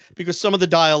groaning because some of the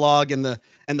dialogue and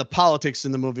the politics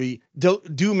in the movie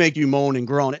do make you moan and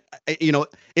groan.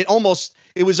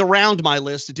 It was around my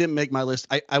list. It didn't make my list.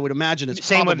 I would imagine it's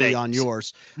probably on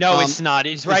yours. No, it's not.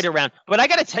 It's right around. But I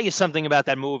got to tell you something about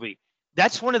that movie.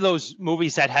 That's one of those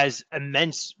movies that has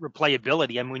immense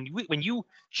replayability. I mean, when you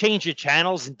change your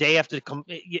channels and day after,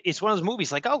 it's one of those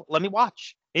movies like, oh, let me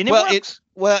watch. And it works.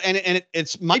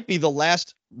 It might be the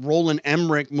last Roland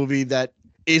Emmerich movie that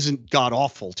isn't god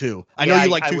awful too. I know you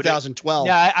like 2012.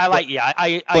 Yeah,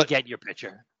 I get your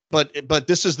picture. But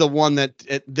this is the one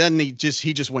that then he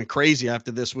just went crazy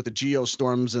after this with the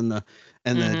geostorms and the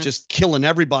just killing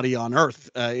everybody on Earth.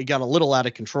 It got a little out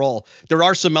of control. There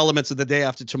are some elements of The Day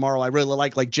After Tomorrow I really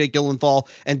like Jake Gyllenhaal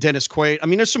and Dennis Quaid. I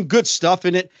mean, there's some good stuff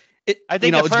in it. I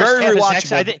think it's very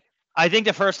rewatchable. I think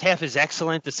the first half is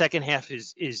excellent. The second half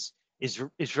is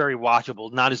very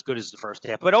watchable. Not as good as the first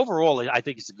half, but overall, I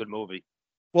think it's a good movie.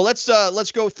 Well,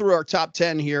 let's go through our top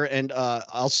 10 here, and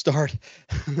I'll start.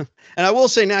 And I will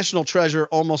say National Treasure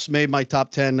almost made my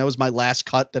top 10. That was my last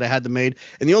cut that I had to make.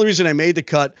 And the only reason I made the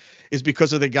cut is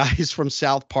because of the guys from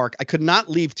South Park. I could not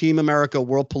leave Team America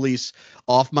World Police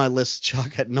off my list,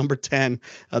 Chuck, at number 10.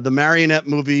 The Marionette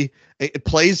movie, it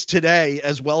plays today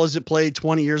as well as it played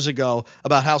 20 years ago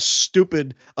about how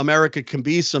stupid America can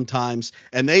be sometimes.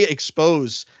 And they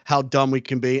expose how dumb we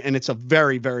can be. And it's a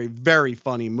very, very, very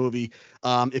funny movie.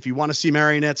 If you want to see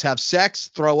marionettes have sex,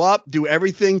 throw up, do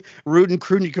everything rude and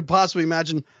crude you could possibly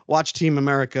imagine, watch Team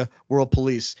America World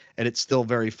Police, and it's still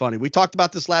very funny. We talked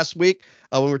about this last week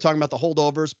when we were talking about the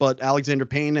holdovers, but Alexander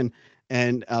Payne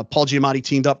and Paul Giamatti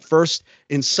teamed up first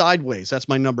in Sideways. That's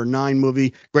my number 9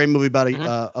 movie. Great movie about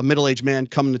a middle-aged man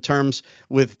coming to terms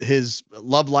with his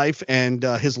love life and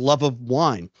his love of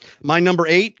wine. My number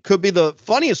 8 could be the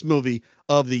funniest movie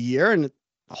of the year, and it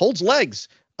holds legs.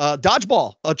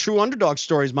 Dodgeball, a true underdog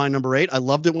story, is my number 8. I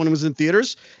loved it when it was in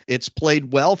theaters. It's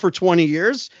played well for 20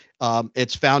 years.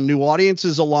 It's found new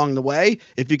audiences along the way.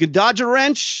 If you can dodge a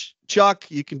wrench, Chuck,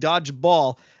 you can dodge a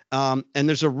ball. And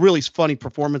there's a really funny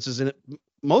performances in it.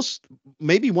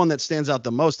 Maybe one that stands out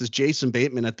the most is Jason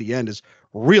Bateman at the end is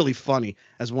really funny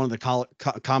as one of the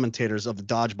commentators of the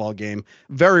dodgeball game.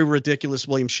 Very ridiculous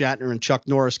William Shatner and Chuck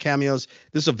Norris cameos.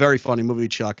 This is a very funny movie,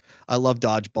 Chuck. I love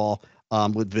Dodgeball.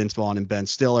 With Vince Vaughn and Ben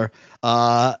Stiller.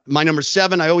 My number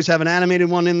 7, I always have an animated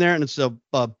one in there, and it's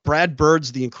Brad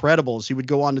Bird's The Incredibles. He would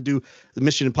go on to do the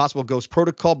Mission Impossible Ghost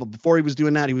Protocol, but before he was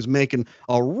doing that, he was making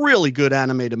a really good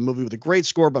animated movie with a great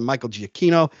score by Michael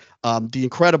Giacchino. The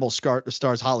Incredibles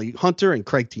stars Holly Hunter and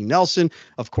Craig T. Nelson.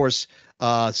 Of course,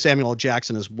 Samuel L.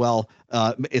 Jackson as well.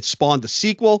 It spawned a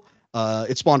sequel.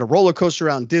 It spawned a roller coaster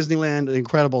out in Disneyland. The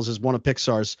Incredibles is one of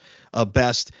Pixar's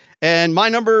best. And my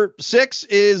number 6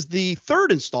 is the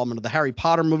third installment of the Harry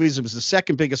Potter movies. It was the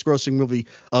second biggest grossing movie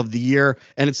of the year,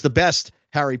 and it's the best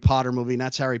Harry Potter movie, and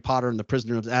that's Harry Potter and the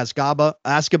Prisoner of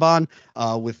Azkaban,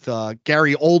 with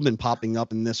Gary Oldman popping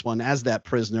up in this one as that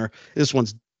prisoner. This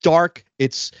one's dark.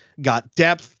 It's got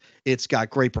depth. It's got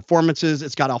great performances.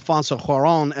 It's got Alfonso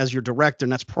Cuarón as your director,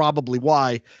 and that's probably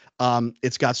why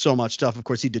it's got so much stuff. Of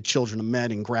course, he did Children of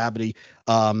Men and Gravity.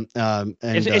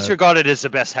 It's regarded as the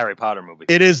best Harry Potter movie.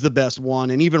 It is the best one,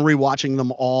 and even rewatching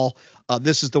them all,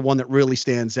 this is the one that really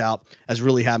stands out as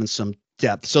really having some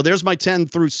depth. So there's my 10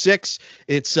 through 6.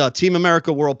 It's Team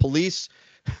America: World Police,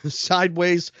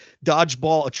 Sideways,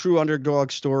 Dodgeball, A True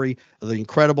Underdog Story, The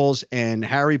Incredibles, and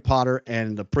Harry Potter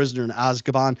and the Prisoner in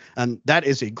Azkaban. And that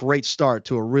is a great start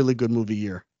to a really good movie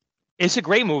year. It's a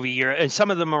great movie year, and some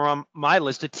of them are on my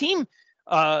list. Team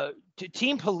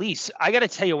Police. I got to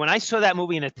tell you, when I saw that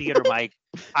movie in a theater, Mike,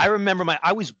 I remember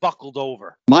I was buckled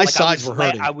over. My sides were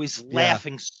hurting. I was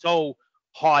laughing so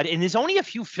hard. And there's only a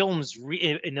few films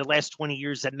in the last 20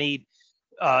 years that made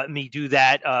me do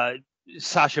that.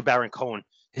 Sacha Baron Cohen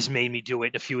has made me do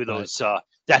it. A few of those,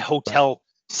 that hotel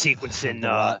sequence in,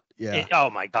 oh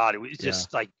my God, it was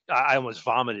just like I almost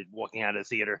vomited walking out of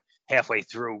the theater halfway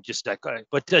through. Just like,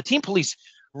 but Team Police,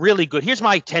 really good. Here's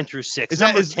my 10 through 6.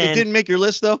 Number 10. It didn't make your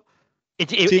list though.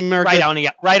 Team America?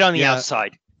 right on the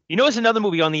outside. You know, there's another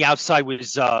movie on the outside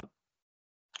was that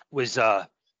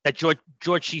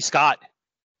George C. Scott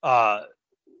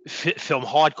film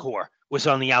Hardcore was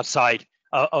on the outside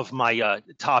of my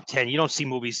top 10. You don't see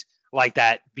movies like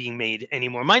that being made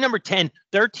anymore. My number 10,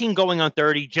 13 going on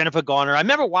 30, Jennifer Garner. I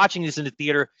remember watching this in the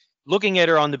theater, looking at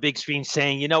her on the big screen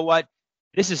saying, you know what?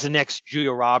 This is the next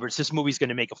Julia Roberts. This movie's going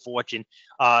to make a fortune.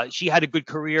 She had a good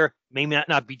career, may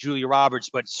not be Julia Roberts,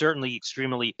 but certainly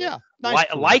extremely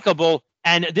likable.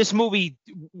 And this movie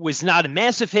was not a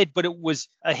massive hit, but it was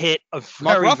a hit. A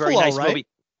very, very nice movie.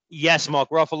 Yes, Mark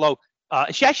Ruffalo.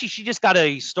 She just got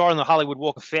a star on the Hollywood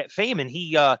Walk of Fame, and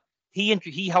he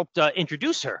helped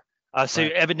introduce her. So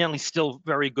evidently still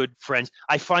very good friends.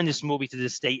 I find this movie to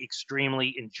this day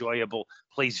extremely enjoyable.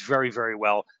 Plays very, very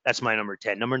well. That's my number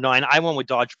 10. Number 9, I went with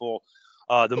Dodgeball,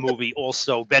 the movie.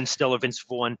 Also, Ben Stiller, Vince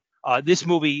Vaughn. This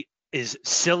movie is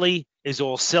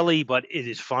all silly, but it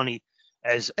is funny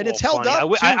as and all it's held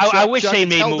funny. up. I wish they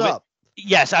made movies.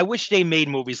 Yes, I wish they made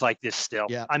movies like this still.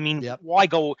 Yeah. I mean, why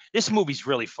go? This movie's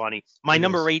really funny. My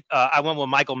number 8, I went with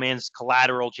Michael Mann's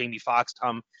Collateral, Jamie Foxx,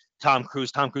 Tom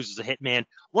Cruise. Tom Cruise is a hitman.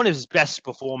 One of his best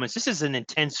performances. This is an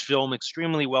intense film,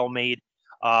 extremely well made,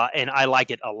 and I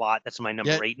like it a lot. That's my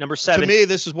number 8. Number 7. To me,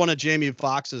 this is one of Jamie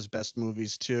Foxx's best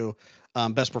movies too.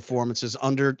 Best performances.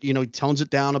 He tones it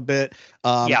down a bit.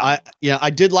 I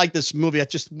did like this movie.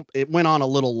 It went on a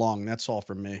little long. That's all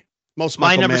for me. Most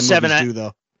Michael Mann movies do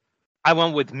though. I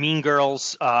went with Mean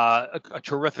Girls, a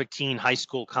terrific teen high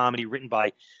school comedy written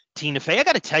by Tina Fey. I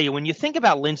got to tell you, when you think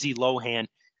about Lindsay Lohan,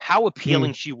 how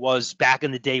appealing she was back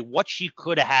in the day, what she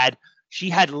could have had. She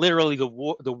had literally the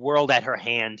world at her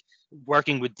hand,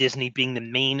 working with Disney, being the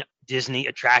main Disney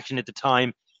attraction at the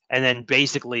time, and then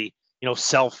basically,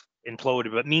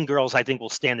 self-imploded. But Mean Girls, I think, will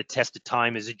stand the test of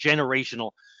time as a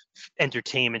generational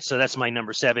entertainment. So that's my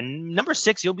number 7. Number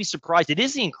 6, you'll be surprised. It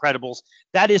is The Incredibles.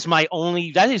 That is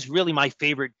really my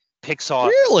favorite Pixar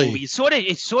movie.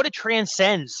 It sort of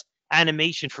transcends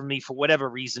animation for me for whatever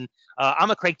reason.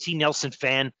 I'm a Craig T. Nelson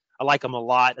fan. I like him a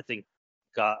lot. I think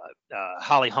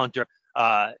Holly Hunter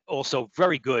also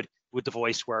very good with the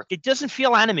voice work. It doesn't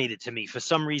feel animated to me for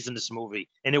some reason, this movie,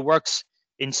 and it works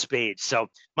in spades. So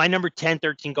my number 10,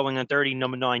 13 going on 30.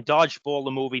 Number 9, Dodgeball,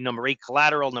 the movie. Number 8,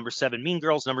 Collateral. Number 7, Mean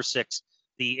Girls. Number 6,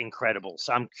 The Incredibles.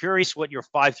 I'm curious what your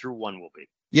 5 through 1 will be.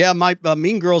 Yeah, my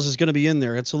Mean Girls is going to be in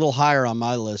there. It's a little higher on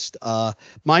my list.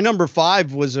 My number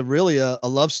 5 was really a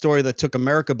love story that took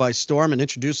America by storm and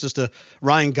introduced us to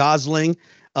Ryan Gosling,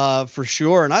 for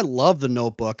sure. And I love The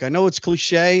Notebook. I know it's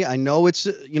cliche. I know it's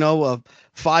a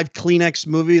 5 Kleenex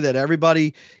movie that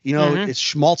everybody it's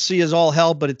schmaltzy as all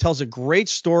hell, but it tells a great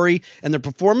story, and the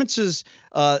performances,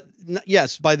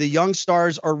 yes, by the young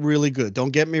stars are really good.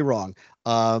 Don't get me wrong.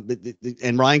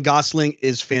 And Ryan Gosling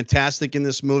is fantastic in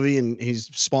this movie, and he's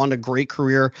spawned a great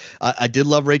career. I did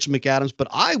love Rachel McAdams, but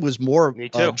I was more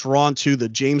drawn to the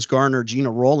James Garner, Gina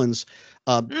Rowlands,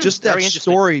 just that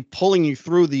story pulling you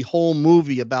through the whole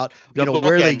movie about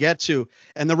where they get to,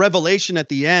 and the revelation at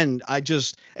the end. I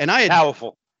had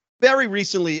powerful. Very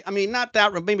recently, I mean, not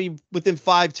that, maybe within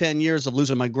 5-10 years of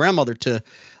losing my grandmother to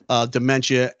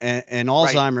dementia and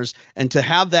Alzheimer's, and to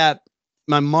have that,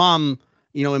 my mom,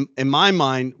 in my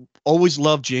mind, always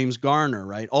loved James Garner,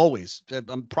 right? Always.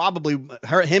 Probably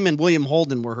him and William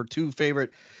Holden were her two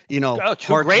favorite,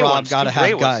 heartthrob, gotta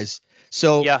have guys.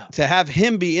 So to have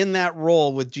him be in that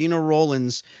role with Gina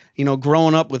Rowlands,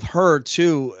 growing up with her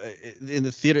too in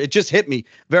the theater, it just hit me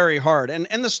very hard.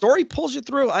 And the story pulls you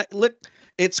through.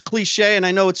 It's cliche, and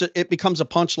I know it becomes a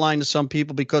punchline to some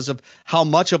people because of how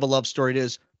much of a love story it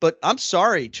is. But I'm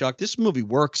sorry, Chuck, this movie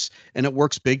works, and it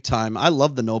works big time. I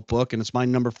love The Notebook, and it's my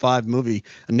number 5 movie.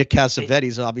 Nick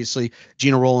Cassavetes, obviously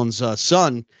Gina Rowlands'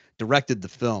 son, directed the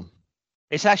film.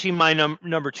 It's actually my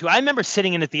number 2. I remember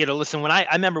sitting in the theater. Listen, when I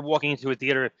remember walking into a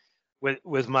theater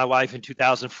with my wife in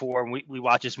 2004, and we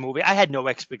watched this movie. I had no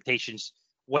expectations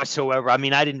whatsoever. I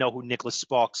mean, I didn't know who Nicholas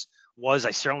Sparks was.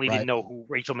 I certainly didn't know who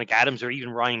Rachel McAdams or even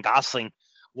Ryan Gosling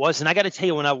was. And I got to tell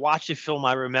you, when I watched the film,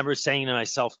 I remember saying to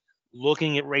myself,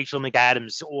 looking at Rachel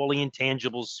McAdams, all the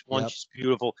intangibles, she's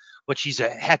beautiful, but she's a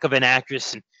heck of an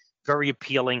actress and very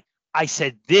appealing. I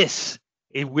said,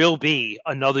 it will be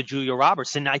another Julia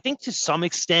Roberts. And I think to some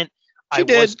extent, I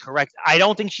was correct. I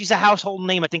don't think she's a household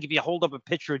name. I think if you hold up a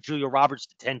picture of Julia Roberts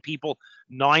to 10 people,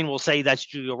 9 will say that's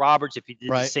Julia Roberts. If you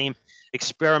did the same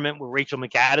experiment with Rachel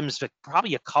McAdams,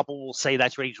 probably a couple will say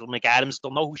that's Rachel McAdams.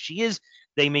 They'll know who she is.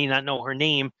 They may not know her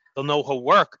name. They'll know her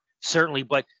work, certainly.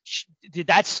 But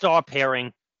that star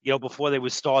pairing, before they were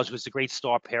stars, was a great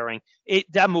star pairing.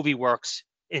 That movie works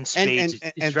in spades.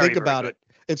 And think about it.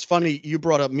 It's funny, you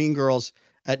brought up Mean Girls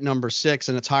at number 6,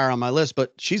 and it's higher on my list,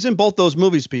 but she's in both those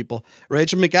movies, people.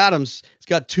 Rachel McAdams has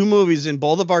got 2 movies in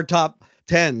both of our top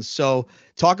 10s. So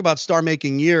talk about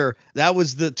star-making year. That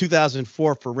was the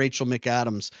 2004 for Rachel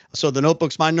McAdams. So The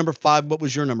Notebook's my number 5. What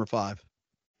was your number 5?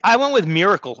 I went with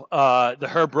Miracle, the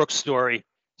Herb Brooks story,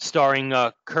 starring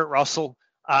Kurt Russell.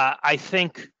 I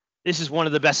think this is one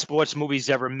of the best sports movies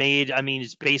ever made. I mean,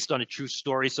 it's based on a true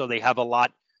story, so they have a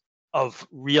lot of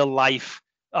real-life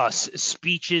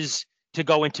speeches to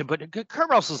go into, but Kurt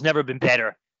Russell's never been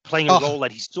better playing a role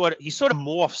that he sort of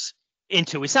morphs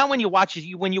into. It's not when you watch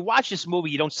this movie,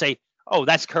 you don't say, "Oh,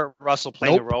 that's Kurt Russell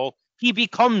playing a role." He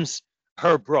becomes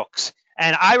Herb Brooks.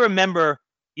 And I remember,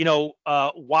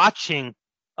 watching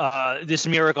this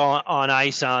Miracle on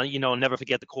Ice. Never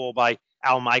forget the call by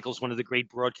Al Michaels, one of the great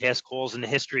broadcast calls in the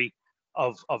history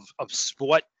of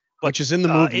sport. Which is in the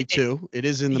movie too. It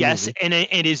is in the movie. Yes, and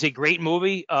it is a great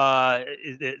movie.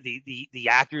 The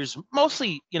actors,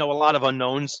 mostly, a lot of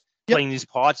unknowns playing these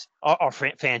parts, are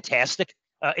fantastic.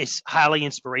 It's highly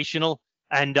inspirational,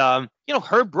 and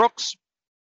Herb Brooks.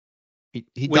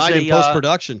 He died in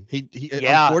post-production. He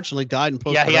unfortunately died in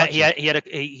post-production.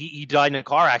 He died in a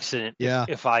car accident. Yeah,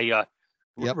 if I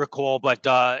recall, but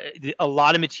a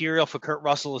lot of material for Kurt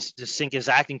Russell to sink his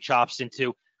acting chops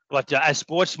into. But as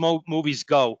sports movies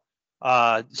go.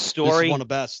 Story. This is one of the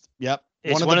best. Yep.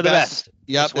 It's one of the best.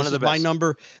 Yep.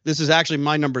 This is actually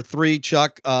my number 3,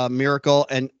 Chuck, Miracle,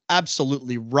 and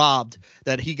absolutely robbed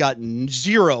that he got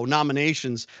 0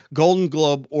 nominations, Golden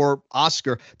Globe or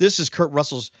Oscar. This is Kurt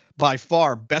Russell's by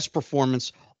far best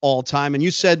performance all time. And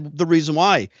you said the reason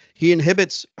why. He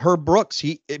inhibits Herb Brooks.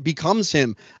 It becomes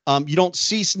him. You don't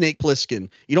see Snake Plissken.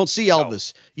 You don't see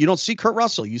Elvis. No. You don't see Kurt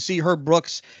Russell. You see Herb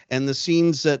Brooks, and the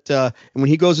scenes that and when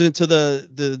he goes into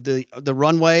the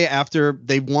runway after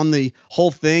they've won the whole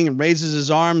thing and raises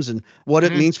his arms, and what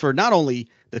it means for not only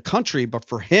the country but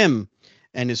for him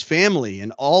and his family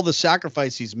and all the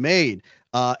sacrifice he's made.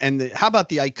 How about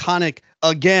the iconic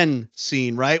again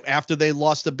scene, right? After they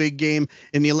lost a big game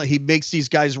he makes these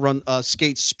guys run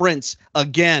skate sprints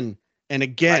again and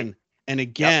again and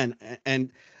again.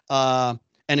 And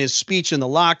his speech in the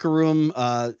locker room,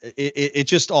 it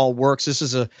just all works.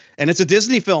 It's a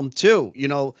Disney film too,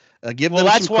 give them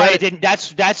that's some why credit.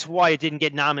 that's why it didn't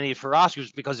get nominated for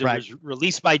Oscars, because it was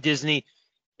released by Disney.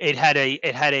 It had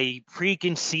a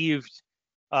preconceived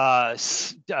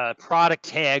product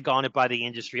tag on it by the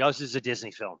industry. Oh, this is a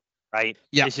Disney film, right?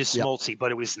 Yeah, this is schmaltzy,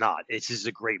 but it was not. This is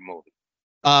a great movie.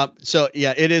 So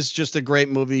yeah, it is just a great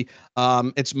movie.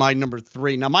 It's my number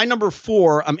 3. Now my number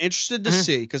 4, I'm interested to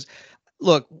see, because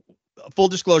look, full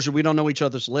disclosure, we don't know each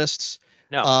other's lists.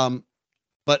 No.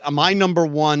 But my number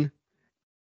 1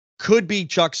 could be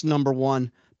Chuck's number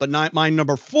 1, but not my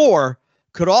number 4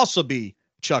 could also be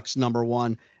Chuck's number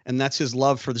 1. And that's his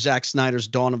love for Zack Snyder's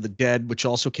Dawn of the Dead, which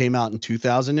also came out in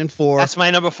 2004. That's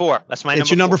my number 4. It's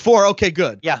your number 4. Okay,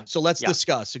 good. Yeah. So let's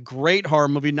discuss. A great horror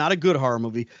movie, not a good horror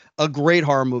movie, a great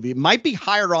horror movie. It might be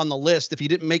higher on the list if he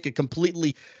didn't make a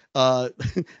completely a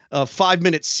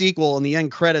 5-minute sequel in the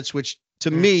end credits, which to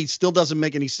me still doesn't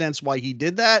make any sense why he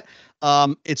did that.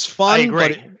 It's fun,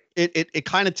 but it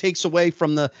kind of takes away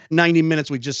from the 90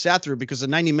 minutes we just sat through, because the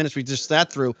 90 minutes we just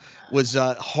sat through was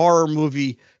horror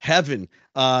movie heaven,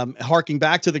 harking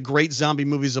back to the great zombie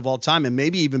movies of all time, and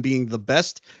maybe even being the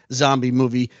best zombie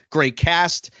movie. Great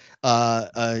cast.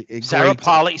 Sarah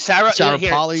Polley,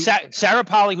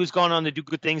 who's gone on to do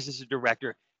good things as a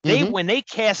director. When they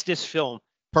cast this film,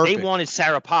 they wanted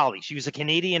Sarah Polley. She was a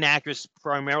Canadian actress,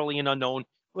 primarily an unknown,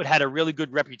 but had a really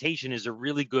good reputation as a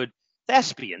really good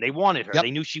thespian. They wanted her.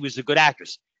 They knew she was a good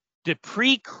actress. The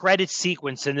pre-credit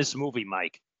sequence in this movie,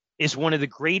 Mike, is one of the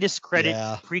greatest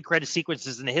pre-credit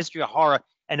sequences in the history of horror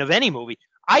and of any movie.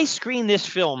 I screened this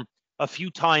film a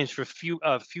few times for a few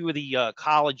of the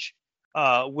college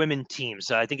women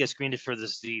teams. I think I screened it for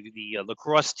the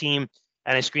lacrosse team,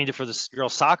 and I screened it for the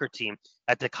girls soccer team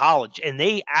at the college, and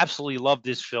they absolutely loved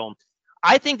this film.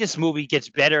 I think this movie gets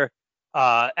better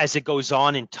as it goes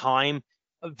on in time.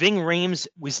 Ving Rhames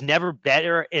was never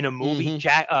better in a movie.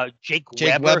 Jake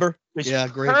Weber was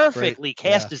perfectly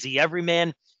cast as the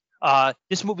everyman.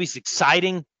 This movie's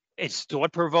exciting. It's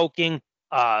thought-provoking.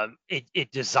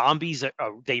 The zombies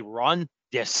they run.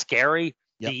 They're scary.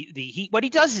 What he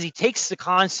does is he takes the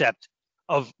concept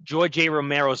of George A.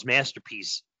 Romero's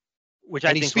masterpiece, which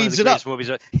I think is one of the greatest movies,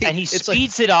 and he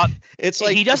speeds it up. It's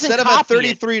like, he doesn't, instead of at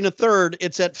 33 1/3,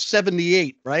 it's at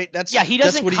 78, right? He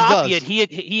doesn't copy it.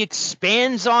 He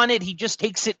expands on it. He just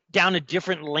takes it down a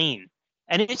different lane,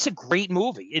 and it's a great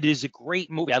movie. It is a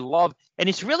great movie. I love, and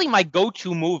it's really my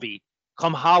go-to movie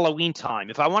come Halloween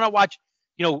time. If I want to watch,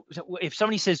 if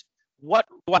somebody says, what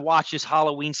do I watch this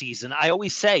Halloween season, I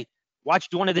always say, watch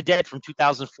Dawn of the Dead from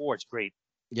 2004. It's great.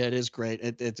 Yeah, it is great.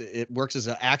 It works as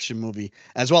an action movie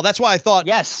as well. That's why I thought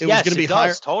it was going to be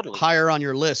higher on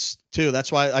your list too.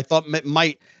 That's why I thought it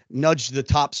might nudge the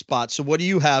top spot. So what do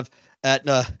you have at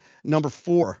number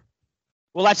 4?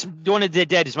 Well, that's Dawn of the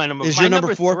Dead is my number. Is your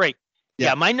number 4? 3.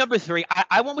 Yeah, my number 3.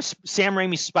 I went with Sam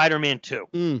Raimi's Spider-Man 2.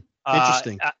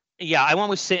 Interesting. I went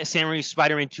with Sam Raimi's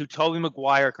Spider-Man 2. Tobey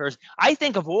Maguire. I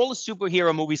think of all the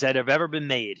superhero movies that have ever been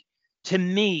made, to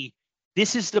me,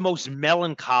 this is the most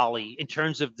melancholy in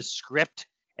terms of the script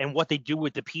and what they do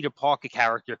with the Peter Parker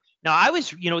character. Now,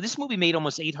 this movie made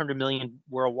almost $800 million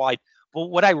worldwide, but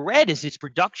what I read is its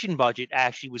production budget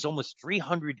actually was almost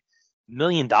 $300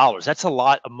 million. That's a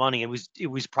lot of money. It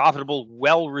was profitable,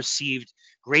 well received,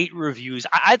 great reviews.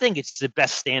 I think it's the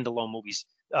best standalone movies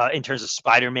in terms of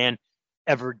Spider-Man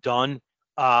ever done.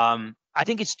 I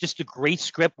think it's just a great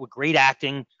script with great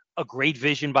acting, a great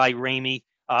vision by Raimi.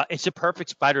 It's a perfect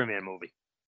Spider-Man movie.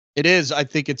 It is. I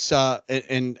think it's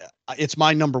and it's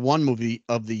my number 1 movie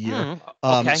of the year.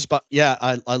 Okay.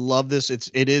 I love this.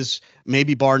 It is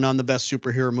maybe bar none the best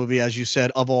superhero movie, as you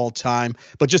said, of all time.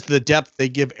 But just the depth they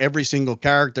give every single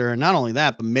character, and not only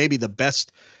that, but maybe the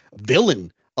best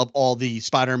villain of all the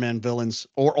Spider-Man villains,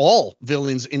 or all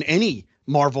villains in any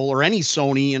Marvel or any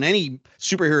Sony in any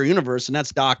superhero universe, and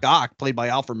that's Doc Ock, played by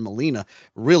Alfred Molina.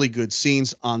 Really good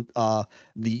scenes on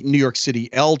the New York City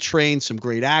L train, some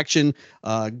great action,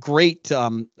 great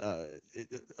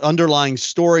underlying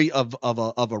story of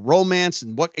a romance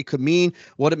and what it could mean,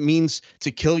 what it means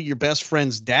to kill your best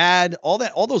friend's dad. All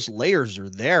those layers are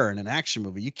there in an action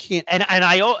movie. You can't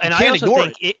I also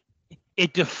think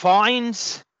it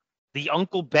defines the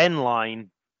Uncle Ben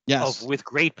line. Yes. With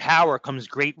great power comes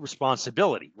great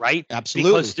responsibility, right?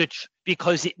 Absolutely.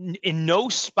 Because in no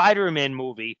Spider-Man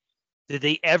movie did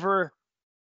they ever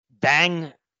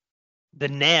bang the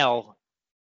nail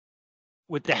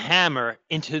with the hammer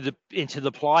into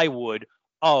the plywood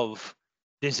of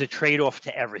there's a trade-off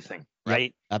to everything,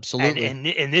 right? Yep, absolutely.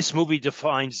 And this movie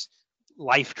defines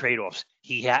life trade-offs.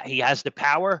 He has the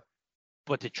power,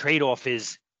 but the trade-off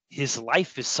is his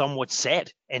life is somewhat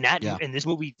sad, and in this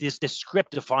movie, the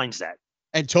script defines that.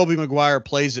 And Tobey Maguire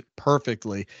plays it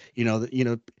perfectly.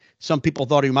 Some people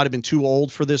thought he might have been too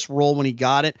old for this role when he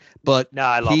got it, but no,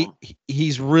 I love him.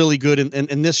 He's really good,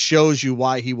 and this shows you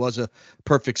why he was a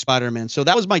perfect Spider-Man. So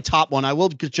that was my top one. I will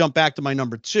jump back to my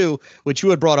number 2, which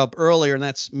you had brought up earlier, and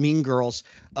that's Mean Girls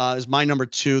is my number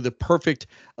 2, the perfect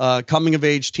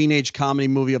coming-of-age teenage comedy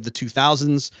movie of the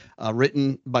 2000s,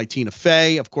 written by Tina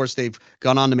Fey. Of course, they've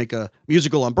gone on to make a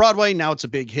musical on Broadway. Now it's a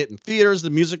big hit in theaters, the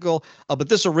musical, but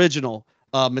this original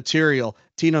material,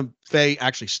 Tina Fey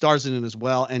actually stars in it as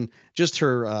well, and just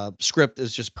her script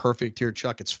is just perfect here,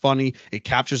 Chuck. It's funny. It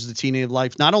captures the teenage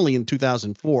life, not only in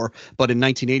 2004, but in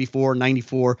 1984,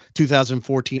 94,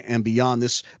 2014, and beyond.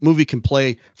 This movie can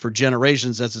play for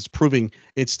generations, as it's proving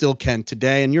it still can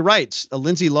today. And you're right,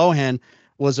 Lindsay Lohan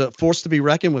was a force to be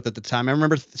reckoned with at the time. I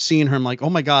remember seeing her, I'm like, oh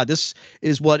my God, this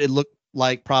is what it looked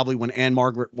like probably when Anne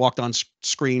Margaret walked on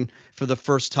screen for the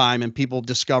first time and people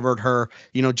discovered her,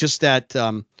 just that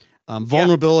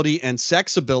vulnerability and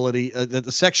sexability,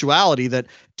 the sexuality that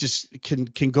just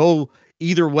can go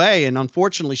either way. And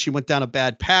unfortunately, she went down a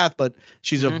bad path, but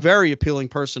she's a very appealing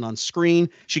person on screen.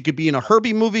 She could be in a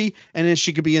Herbie movie, and then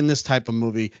she could be in this type of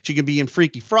movie. She could be in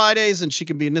Freaky Fridays, and she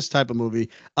could be in this type of movie.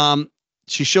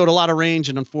 She showed a lot of range,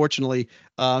 and unfortunately,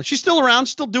 she's still around,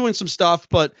 still doing some stuff,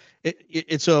 but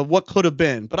it's a what could have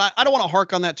been. But I don't want to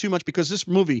hark on that too much because this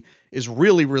movie is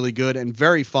really, really good and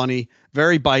very funny,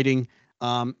 very biting.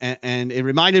 And it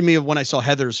reminded me of when I saw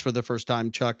Heathers for the first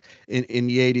time, Chuck, in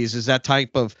the 80s, is that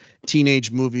type of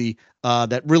teenage movie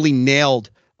that really nailed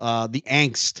the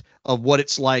angst of what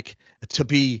it's like to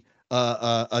be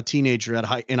a teenager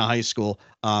in a high school.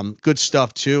 Good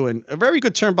stuff too, and a very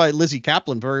good turn by Lizzie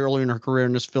Kaplan very early in her career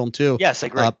in this film too. Yes, I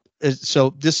agree.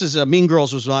 So this is Mean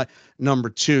Girls was my number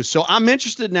 2. So I'm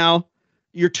interested now.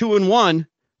 You're 2 and 1.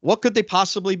 What could they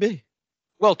possibly be?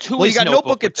 Well, 2. Well, you got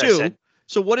Notebook at 2.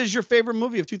 So what is your favorite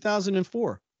movie of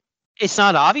 2004? It's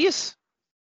not obvious.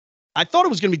 I thought it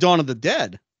was going to be Dawn of the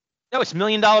Dead. No, it's $1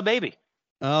 Million Baby.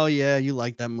 Oh yeah, you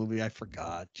like that movie? I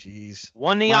forgot. Jeez.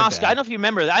 Won the Oscar. Bad. I don't know if you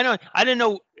remember. I didn't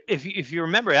know if you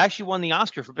remember. It actually won the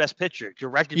Oscar for Best Picture,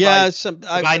 directed by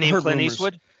a guy named Clint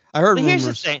Eastwood. I heard rumors. Here's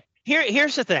the thing.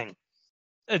 Here's the thing.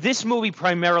 This movie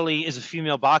primarily is a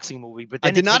female boxing movie, but then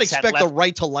I did not expect a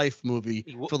Right to Life movie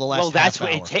for the last. Well, that's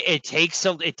what it takes.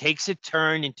 It takes a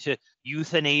turn into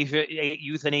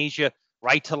euthanasia,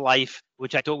 Right to Life,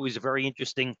 which I thought was a very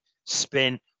interesting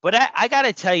spin. But I got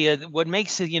to tell you, what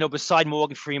makes it, beside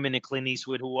Morgan Freeman and Clint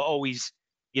Eastwood, who are always,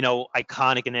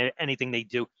 iconic in anything they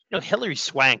do, Hilary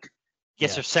Swank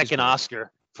gets her second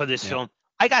Oscar for this film.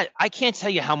 I can't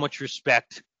tell you how much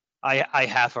respect I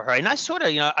have for her. And I sort of,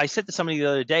 I said to somebody the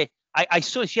other day, I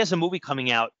saw she has a movie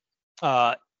coming out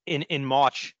in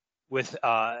March with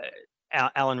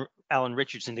Alan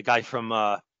Richardson, the guy from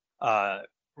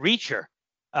Reacher.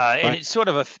 And it's sort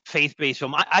of a faith-based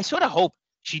film. I sort of hope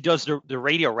she does the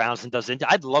radio rounds and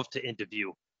I'd love to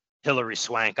interview Hilary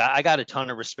Swank. I got a ton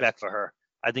of respect for her.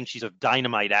 I think she's a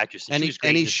dynamite actress.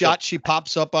 Any shot she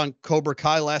pops up on Cobra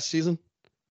Kai last season?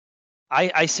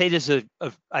 I say there's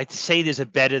a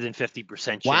better than 50%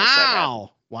 chance.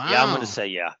 Wow. Yeah, I'm going to say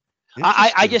yeah.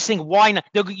 I just think why not?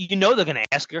 They're going to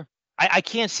ask her. I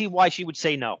can't see why she would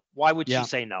say no. Why would she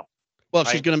say no? Well, if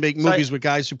she's going to make movies with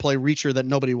guys who play Reacher that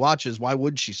nobody watches, why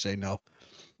would she say no?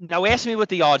 Now ask me what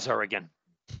the odds are again.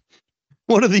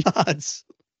 What are the odds?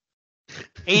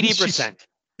 80%.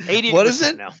 80%. What is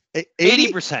it now?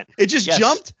 80%. It just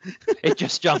jumped? It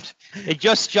just jumped. It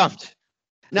just jumped.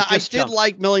 Now, I did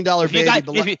like $1 Million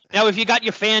Baby. If you got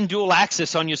your FanDuel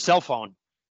access on your cell phone,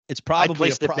 it's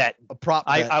probably a bet. A prop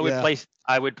bet. I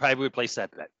would probably place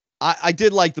that bet. I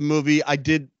did like the movie. I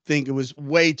did think it was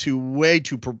way too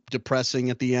depressing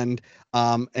at the end.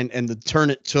 And the turn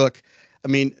it took. I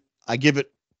mean, I give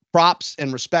it props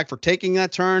and respect for taking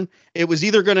that turn. It was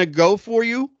either going to go for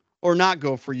you or not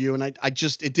go for you, and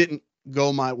it didn't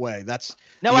go my way. That's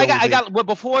I got. Well,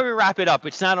 before we wrap it up,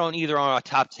 it's not on our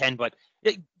top 10, but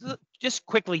just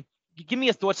quickly, give me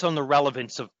your thoughts on the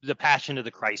relevance of The Passion of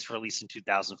the Christ, released in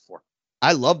 2004.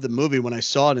 I loved the movie when I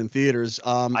saw it in theaters.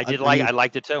 I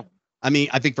liked it too. I mean,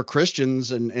 I think for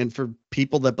Christians and for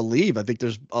people that believe, I think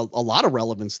there's a lot of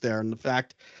relevance there. And the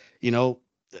fact,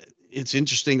 it's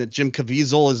interesting that Jim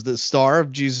Caviezel is the star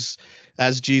of Jesus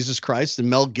Christ, and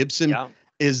Mel Gibson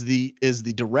is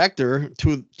the director.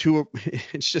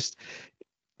 It's just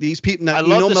these people. Now, I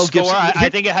love the Mel score. Gibson, I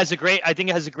think it has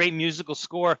a great musical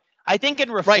score. I think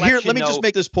in reflection. Right here, let me just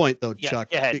make this point though,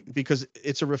 Chuck, because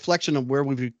it's a reflection of where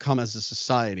we've become as a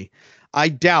society. I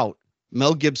doubt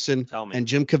Mel Gibson and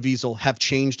Jim Caviezel have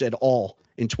changed at all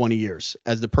in 20 years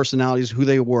as the personalities, who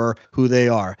they were, who they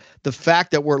are. The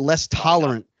fact that we're less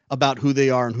tolerant about who they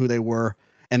are and who they were,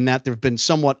 and that they've been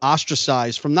somewhat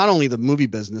ostracized from not only the movie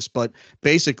business, but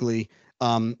basically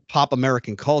pop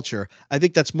American culture. I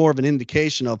think that's more of an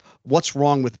indication of what's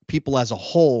wrong with people as a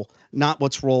whole, not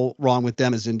what's wrong with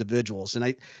them as individuals.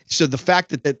 And so the fact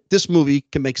that this movie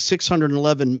can make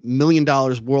 $611 million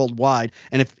worldwide,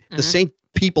 and if the same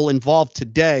people involved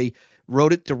today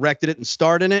wrote it, directed it, and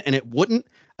starred in it, and it wouldn't,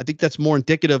 I think that's more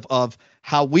indicative of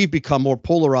how we've become more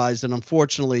polarized and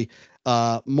unfortunately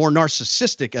more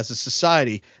narcissistic as a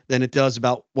society than it does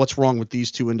about what's wrong with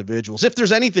these two individuals. If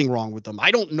there's anything wrong with them,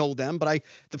 I don't know them, but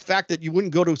the fact that you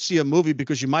wouldn't go to see a movie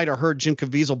because you might have heard Jim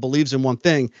Caviezel believes in one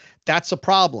thing, that's a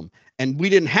problem. And we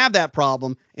didn't have that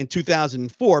problem in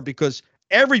 2004 because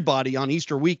everybody on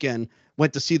Easter weekend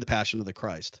went to see The Passion of the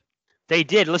Christ. They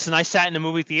did. Listen, I sat in the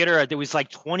movie theater. There was like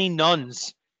 20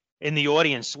 nuns in the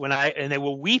audience and they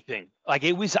were weeping. Like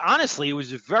it was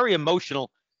a very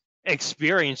emotional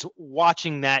experience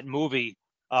watching that movie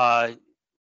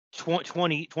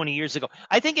 20 years ago.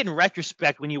 I think in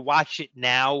retrospect, when you watch it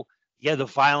now, the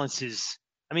violence is,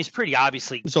 it's pretty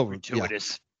obviously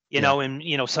gratuitous, you know, and,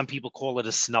 some people call it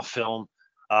a snuff film.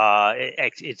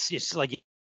 It's like,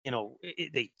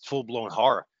 they full blown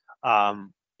horror.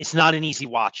 It's not an easy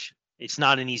watch.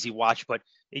 But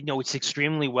it's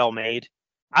extremely well made.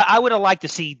 I would have liked to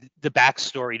see the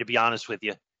backstory, to be honest with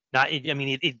you.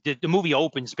 The movie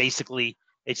opens basically.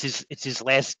 It's his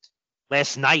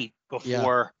last night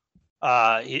before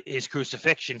his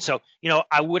crucifixion. So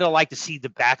I would have liked to see the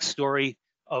backstory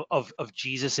of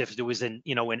Jesus if there was an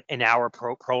hour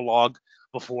prologue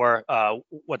before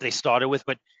what they started with.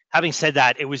 But having said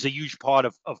that, it was a huge part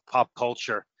of pop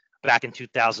culture back in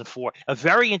 2004. A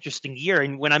very interesting year.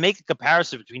 And when I make a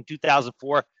comparison between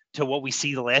 2004 to what we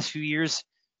see the last few years,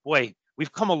 boy,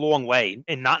 we've come a long way,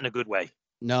 and not in a good way.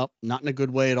 No, not in a good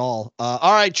way at all.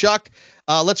 All right, Chuck,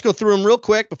 let's go through them real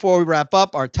quick before we wrap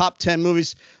up. Our top 10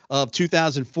 movies of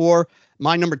 2004.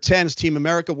 My number 10 is Team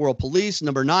America, World Police.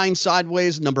 Number 9,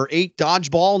 Sideways. Number 8,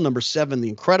 Dodgeball. Number 7,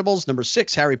 The Incredibles. Number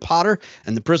 6, Harry Potter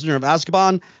and the Prisoner of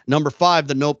Azkaban. Number 5,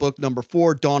 The Notebook. Number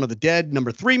 4, Dawn of the Dead.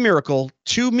 Number 3, Miracle.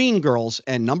 2, Mean Girls.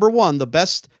 And number 1, the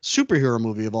best superhero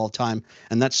movie of all time,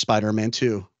 and that's Spider-Man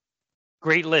 2.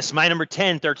 Great list. My number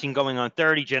 10, 13 going on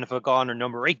 30, Jennifer Garner.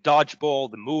 Number 8, Dodgeball,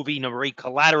 the movie. Number 8,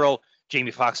 Collateral, Jamie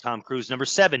Foxx, Tom Cruise. Number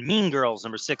 7, Mean Girls.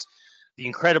 Number 6, The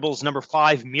Incredibles. Number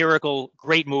 5, Miracle,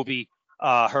 great movie.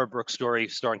 Herb Brooks story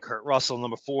starring Kurt Russell.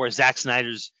 Number 4, Zack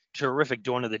Snyder's terrific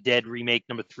Dawn of the Dead remake.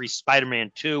 Number 3,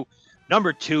 Spider-Man 2.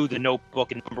 Number 2, The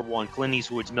Notebook. And number 1, Clint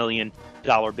Eastwood's $1 Million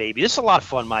Baby. This is a lot of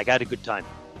fun, Mike. I had a good time.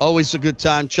 Always a good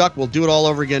time, Chuck. We'll do it all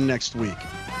over again next week.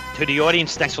 To the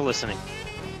audience, thanks for listening.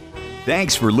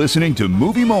 Thanks for listening to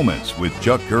Movie Moments with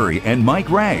Chuck Curry and Mike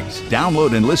Ragz.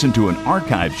 Download and listen to an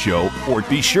archived show, or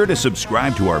be sure to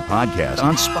subscribe to our podcast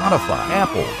on Spotify,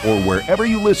 Apple, or wherever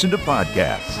you listen to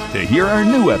podcasts to hear our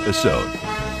new episode.